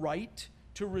ever right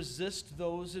to resist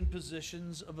those in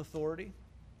positions of authority?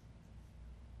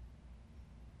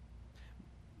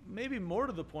 Maybe more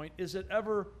to the point, is it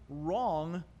ever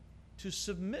wrong to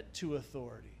submit to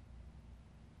authority?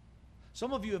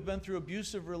 Some of you have been through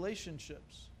abusive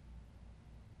relationships.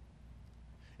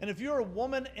 And if you're a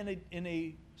woman in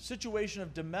a situation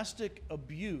of domestic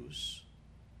abuse,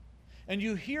 and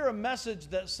you hear a message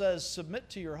that says, submit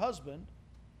to your husband,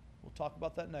 we'll talk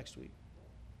about that next week,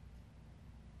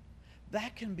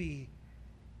 that can be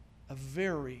a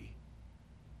very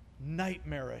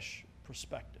nightmarish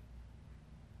perspective.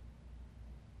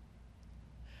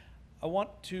 I want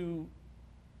to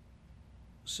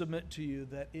submit to you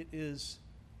that it is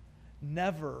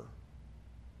never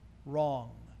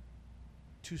wrong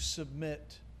to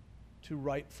submit to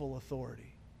rightful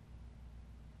authority.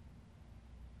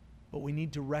 But we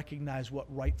need to recognize what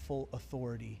rightful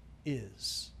authority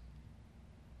is.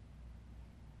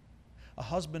 A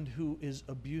husband who is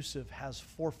abusive has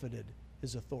forfeited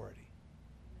his authority.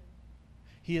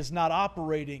 He is not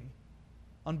operating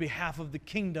on behalf of the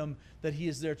kingdom that he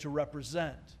is there to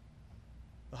represent.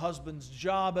 The husband's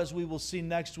job, as we will see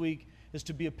next week, is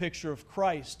to be a picture of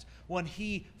Christ. When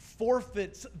he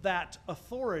forfeits that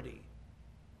authority,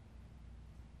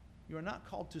 you are not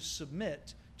called to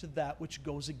submit to that which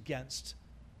goes against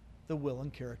the will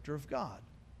and character of God.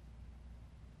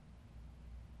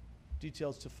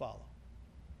 Details to follow.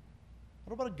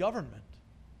 What about a government?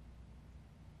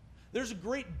 There's a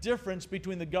great difference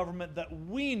between the government that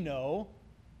we know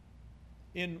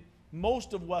in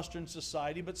most of Western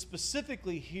society, but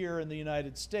specifically here in the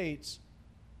United States,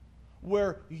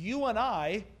 where you and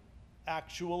I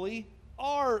actually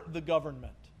are the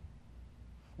government.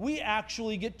 We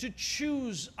actually get to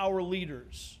choose our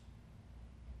leaders.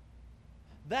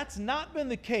 That's not been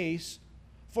the case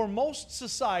for most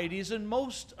societies in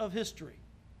most of history.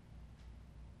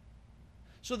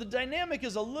 So the dynamic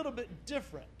is a little bit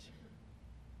different.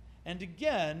 And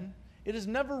again, it is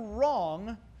never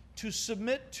wrong to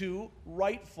submit to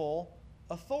rightful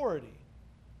authority.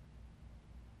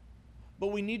 But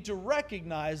we need to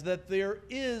recognize that there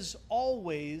is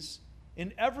always,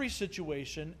 in every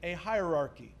situation, a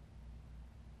hierarchy.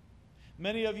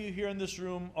 Many of you here in this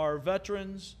room are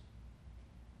veterans.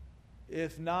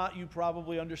 If not, you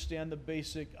probably understand the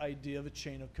basic idea of a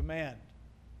chain of command.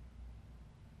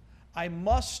 I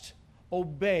must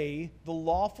obey the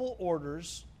lawful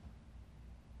orders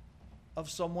of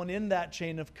someone in that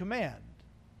chain of command.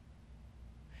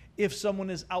 If someone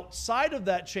is outside of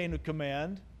that chain of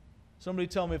command, somebody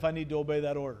tell me if I need to obey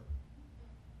that order.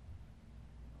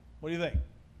 What do you think?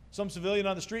 Some civilian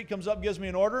on the street comes up, gives me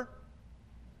an order?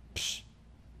 Psh,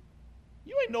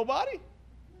 you ain't nobody.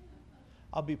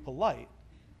 I'll be polite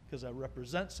because I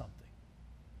represent something.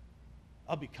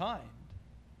 I'll be kind.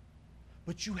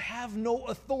 But you have no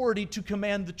authority to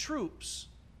command the troops.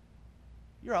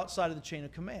 You're outside of the chain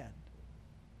of command.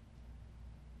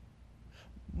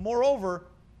 Moreover,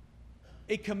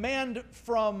 a command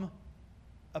from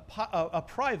a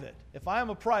private. If I am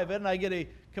a private and I get a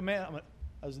command,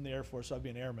 I was in the Air Force, so I'd be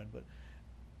an airman, but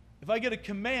if I get a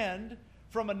command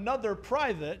from another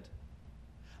private,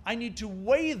 I need to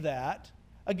weigh that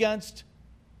against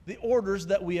the orders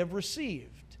that we have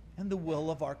received and the will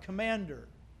of our commander.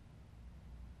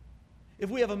 If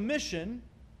we have a mission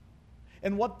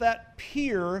and what that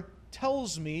peer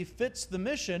tells me fits the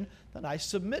mission, then I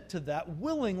submit to that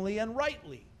willingly and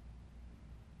rightly.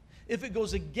 If it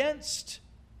goes against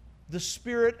the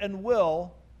spirit and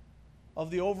will of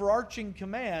the overarching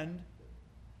command,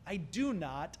 I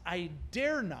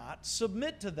dare not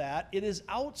submit to that. It is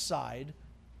outside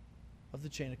of the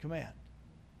chain of command.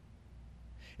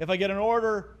 If I get an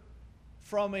order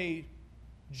from a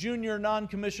junior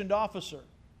non-commissioned officer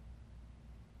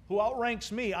who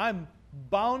outranks me, I'm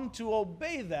bound to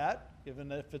obey that,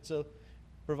 even if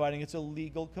providing it's a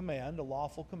legal command, a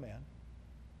lawful command.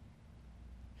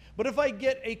 But if I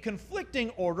get a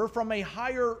conflicting order from a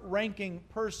higher ranking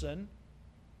person,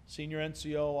 senior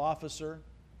NCO officer,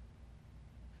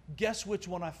 guess which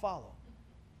one I follow?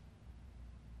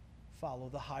 Follow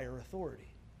the higher authority.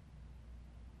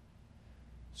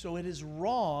 So it is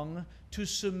wrong to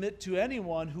submit to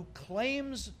anyone who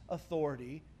claims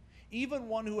authority, even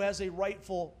one who has a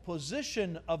rightful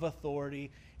position of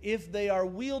authority, if they are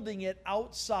wielding it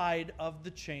outside of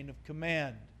the chain of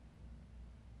command.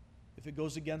 If it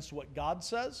goes against what God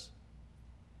says,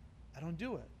 I don't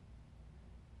do it.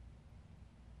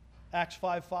 Acts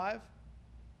 5:5,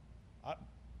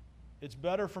 it's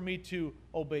better for me to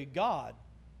obey God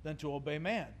than to obey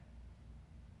man.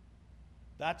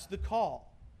 That's the call.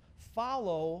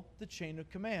 Follow the chain of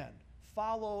command.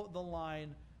 Follow the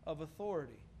line of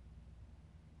authority.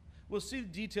 We'll see the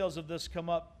details of this come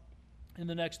up in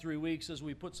the next 3 weeks as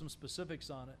we put some specifics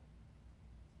on it.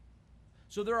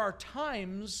 So there are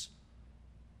times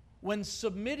when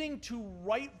submitting to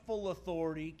rightful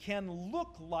authority can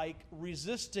look like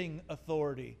resisting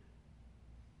authority,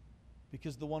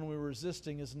 because the one we're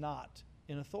resisting is not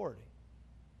in authority.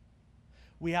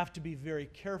 We have to be very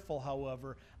careful,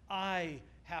 however.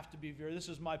 This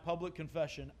is my public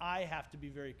confession, I have to be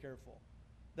very careful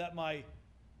that my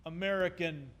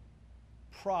American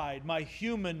pride, my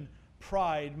human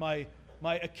pride, my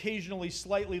occasionally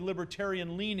slightly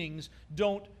libertarian leanings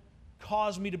don't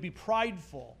cause me to be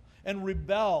prideful and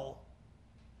rebel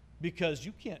because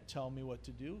you can't tell me what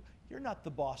to do. You're not the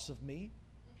boss of me.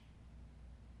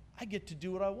 I get to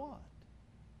do what I want.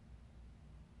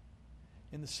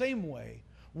 In the same way,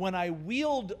 when I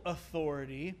wield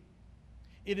authority,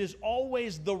 it is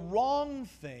always the wrong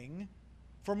thing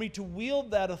for me to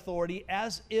wield that authority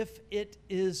as if it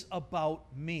is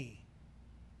about me,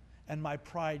 and my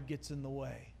pride gets in the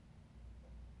way.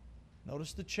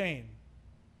 Notice the chain.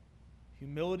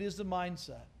 Humility is the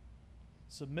mindset.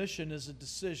 Submission is a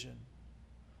decision.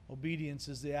 Obedience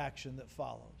is the action that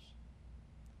follows.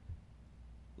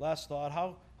 Last thought,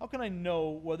 how can I know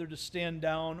whether to stand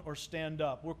down or stand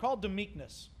up? We're called to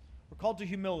meekness. We're called to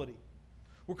humility.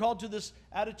 We're called to this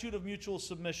attitude of mutual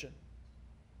submission.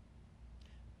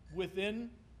 Within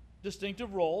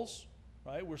distinctive roles,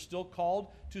 right? We're still called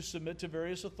to submit to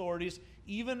various authorities,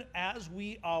 even as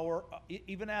we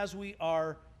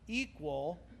are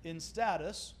equal in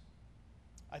status.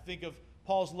 I think of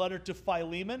Paul's letter to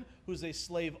Philemon, who's a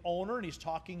slave owner, and he's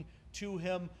talking to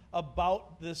him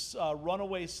about this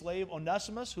runaway slave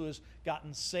Onesimus who has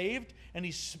gotten saved, and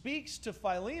he speaks to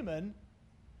Philemon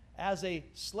as a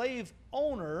slave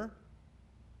owner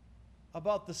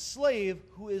about the slave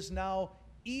who is now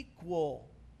equal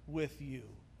with you,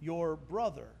 your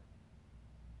brother,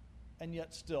 and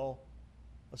yet still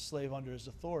a slave under his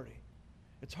authority.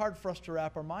 It's hard for us to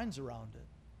wrap our minds around it.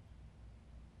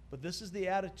 But this is the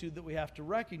attitude that we have to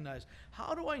recognize.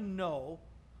 How do I know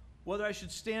whether I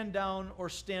should stand down or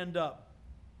stand up?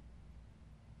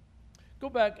 Go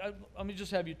back. Let me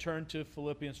just have you turn to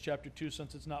Philippians chapter 2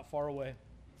 since it's not far away.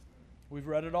 We've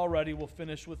read it already. We'll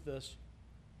finish with this.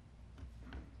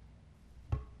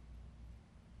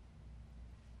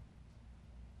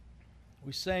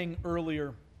 We sang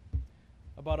earlier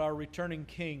about our returning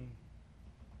king,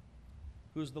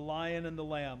 who's the lion and the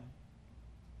lamb.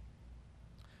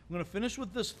 I'm going to finish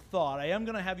with this thought. I am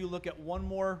going to have you look at one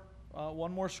more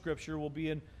scripture. We'll be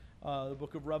in the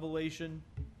book of Revelation,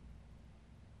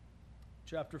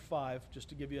 chapter 5, just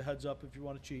to give you a heads up if you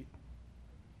want to cheat.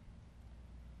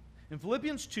 In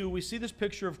Philippians 2, we see this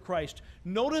picture of Christ.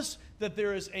 Notice that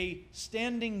there is a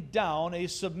standing down, a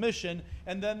submission,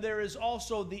 and then there is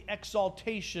also the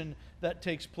exaltation that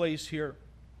takes place here.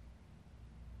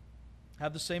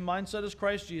 Have the same mindset as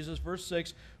Christ Jesus, verse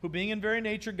 6, who being in very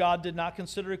nature God did not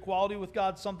consider equality with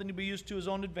God something to be used to his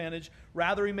own advantage.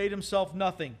 Rather, he made himself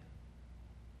nothing.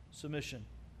 Submission.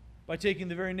 By taking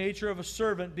the very nature of a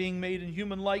servant, being made in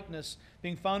human likeness,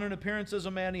 being found in appearance as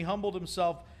a man, he humbled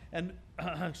himself and,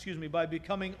 by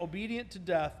becoming obedient to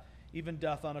death, even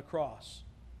death on a cross.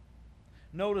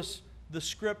 Notice the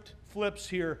script flips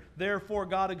here. Therefore,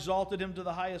 God exalted him to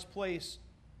the highest place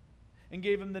and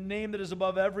gave him the name that is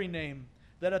above every name,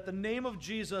 that at the name of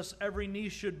Jesus every knee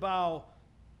should bow,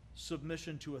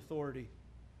 submission to authority,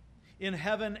 in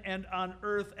heaven and on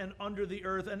earth and under the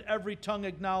earth, and every tongue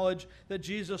acknowledge that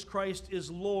Jesus Christ is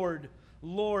Lord.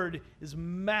 Lord is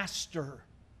master,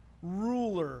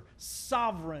 ruler,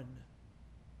 sovereign.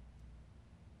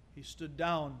 He stood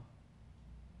down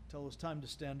until it was time to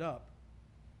stand up.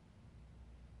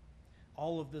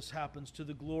 All of this happens to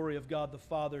the glory of God the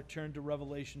Father. Turn to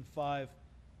Revelation 5.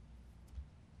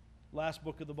 Last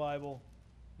book of the Bible.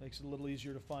 Makes it a little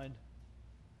easier to find.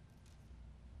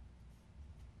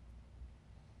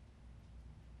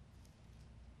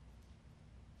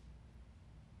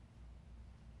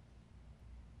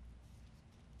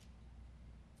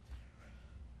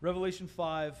 Revelation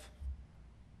 5.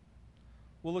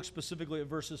 We'll look specifically at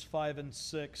verses 5 and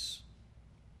 6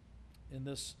 in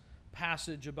this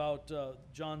passage about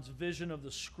John's vision of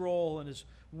the scroll and his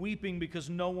weeping because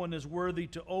no one is worthy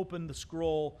to open the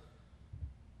scroll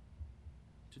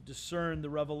to discern the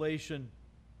revelation.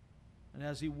 And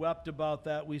as he wept about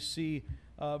that, we see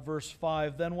verse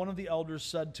 5. Then one of the elders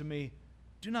said to me,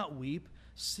 "Do not weep.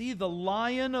 See, the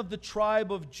Lion of the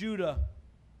tribe of Judah."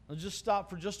 I'll just stop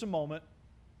for just a moment.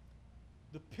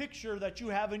 The picture that you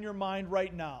have in your mind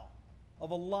right now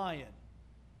of a lion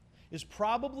is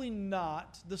probably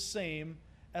not the same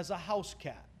as a house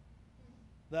cat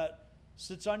that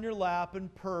sits on your lap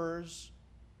and purrs.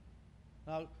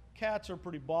 Now, cats are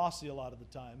pretty bossy a lot of the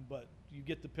time, but you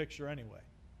get the picture anyway.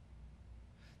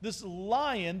 This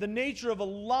lion, the nature of a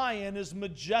lion is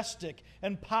majestic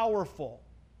and powerful.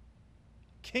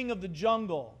 King of the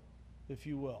jungle, if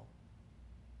you will.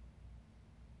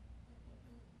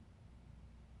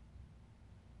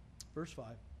 Verse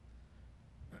 5.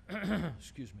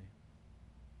 Excuse me.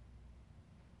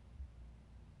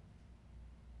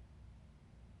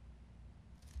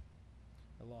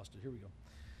 I lost it. Here we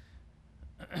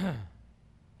go.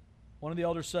 One of the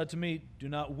elders said to me, "Do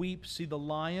not weep. See, the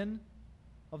Lion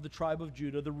of the tribe of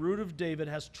Judah, the Root of David,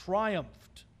 has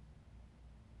triumphed."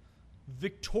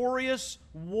 Victorious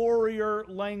warrior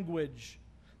language.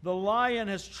 The Lion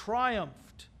has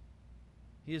triumphed.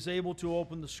 He is able to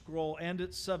open the scroll and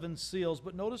its 7 seals.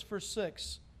 But notice verse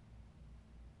 6.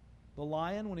 The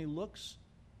lion, when he looks,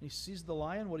 he sees the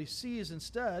lion, what he sees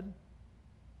instead,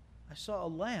 I saw a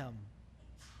lamb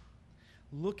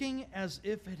looking as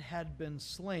if it had been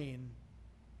slain,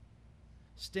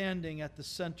 standing at the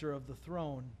center of the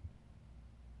throne,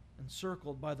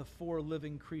 encircled by the 4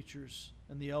 living creatures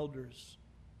and the elders.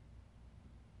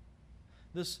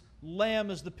 This lamb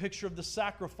is the picture of the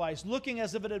sacrifice, looking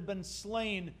as if it had been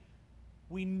slain.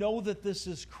 We know that this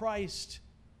is Christ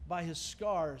by his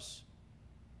scars.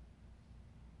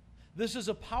 This is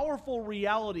a powerful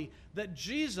reality that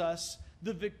Jesus,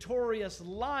 the victorious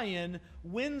lion,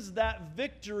 wins that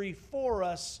victory for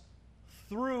us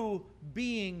through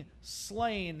being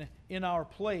slain in our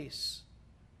place.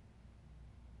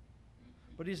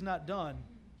 But he's not done.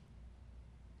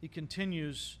 He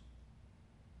continues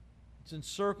It's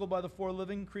encircled by the 4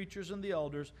 living creatures and the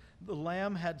elders. The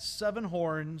Lamb had 7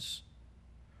 horns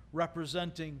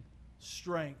representing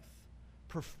strength,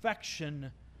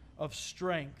 perfection of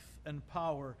strength and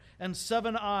power, and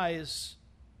 7 eyes,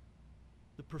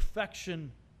 the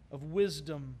perfection of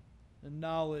wisdom and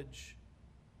knowledge,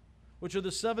 which are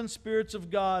the 7 spirits of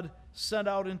God sent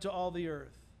out into all the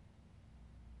earth.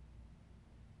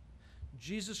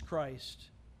 Jesus Christ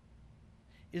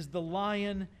is the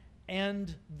Lion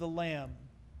and the Lamb.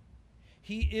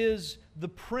 He is the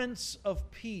Prince of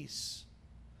Peace,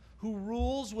 who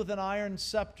rules with an iron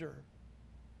scepter,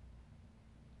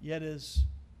 yet is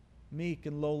meek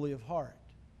and lowly of heart.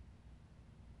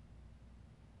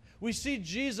 We see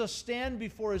Jesus stand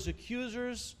before his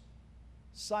accusers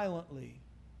silently.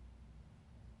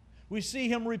 We see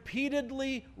him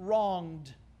repeatedly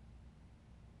wronged.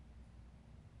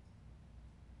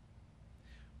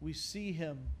 We see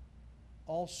him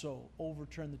also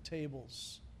overturn the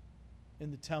tables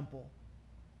in the temple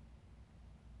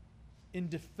in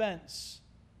defense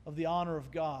of the honor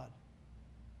of God.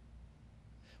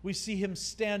 We see him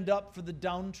stand up for the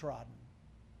downtrodden.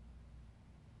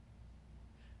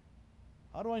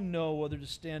 How do I know whether to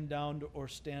stand down or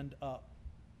stand up?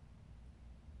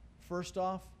 First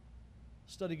off,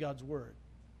 study God's Word.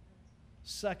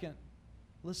 Second,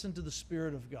 listen to the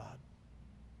Spirit of God.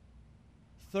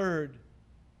 Third,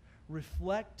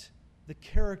 reflect the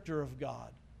character of God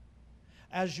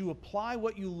as you apply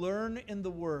what you learn in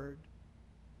the Word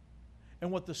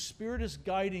and what the Spirit is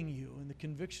guiding you in the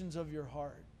convictions of your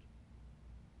heart.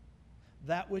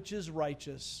 That which is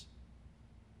righteous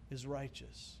is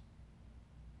righteous.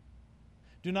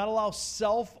 Do not allow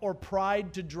self or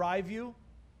pride to drive you.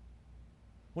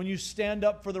 When you stand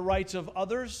up for the rights of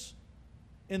others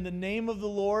in the name of the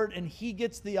Lord and He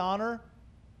gets the honor,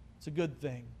 it's a good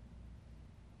thing.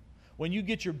 When you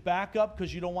get your back up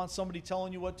because you don't want somebody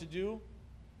telling you what to do,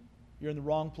 you're in the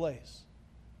wrong place.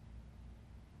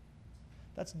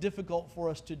 That's difficult for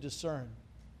us to discern.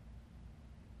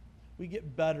 We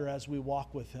get better as we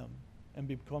walk with Him and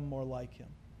become more like Him.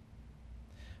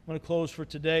 I'm going to close for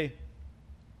today,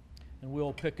 and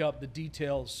we'll pick up the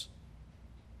details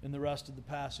in the rest of the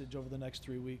passage over the next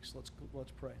 3 weeks. Let's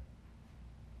pray.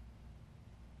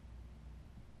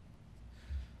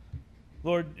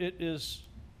 Lord, it is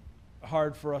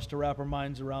hard for us to wrap our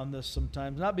minds around this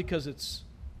sometimes, not because it's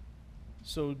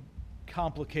so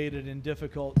complicated and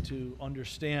difficult to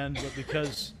understand, but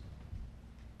because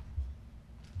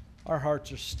our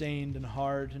hearts are stained and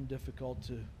hard and difficult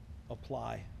to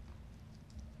apply.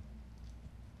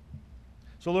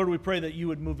 So, Lord, we pray that you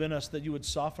would move in us, that you would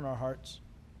soften our hearts.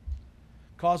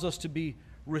 Cause us to be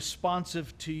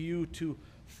responsive to you, to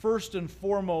first and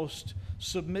foremost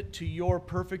submit to your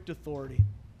perfect authority.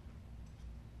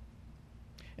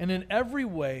 And in every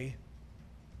way,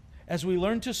 as we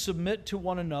learn to submit to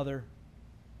one another,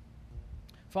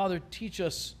 Father, teach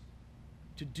us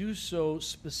to do so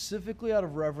specifically out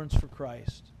of reverence for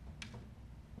Christ.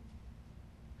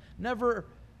 Never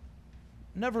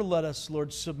let us,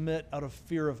 Lord, submit out of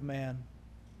fear of man,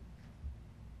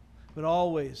 but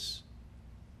always,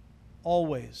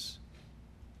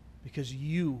 because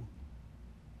you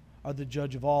are the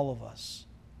judge of all of us,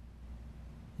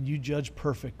 and you judge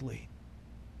perfectly.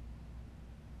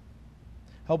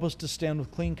 Help us to stand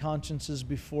with clean consciences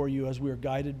before you as we are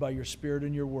guided by your Spirit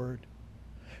and your word,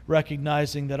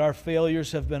 recognizing that our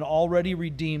failures have been already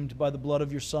redeemed by the blood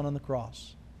of your Son on the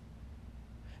cross,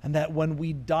 and that when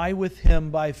we die with him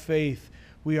by faith,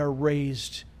 we are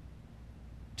raised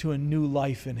to a new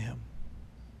life in him.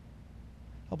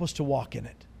 Help us to walk in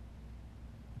it.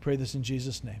 We pray this in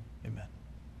Jesus' name. Amen.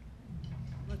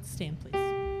 Let's stand, please.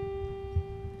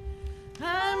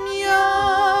 I'm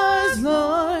yours,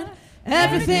 Lord.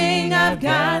 Everything I've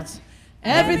got,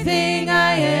 everything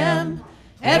I am,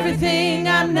 everything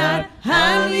I'm not.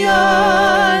 I'm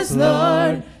yours,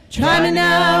 Lord. Try me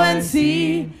now and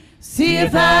see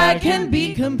if I can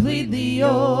be completely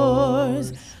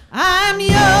yours. I'm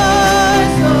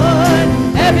yours,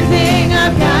 Lord. Everything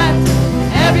I've got,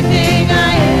 everything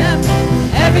I am,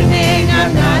 everything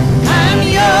I'm not.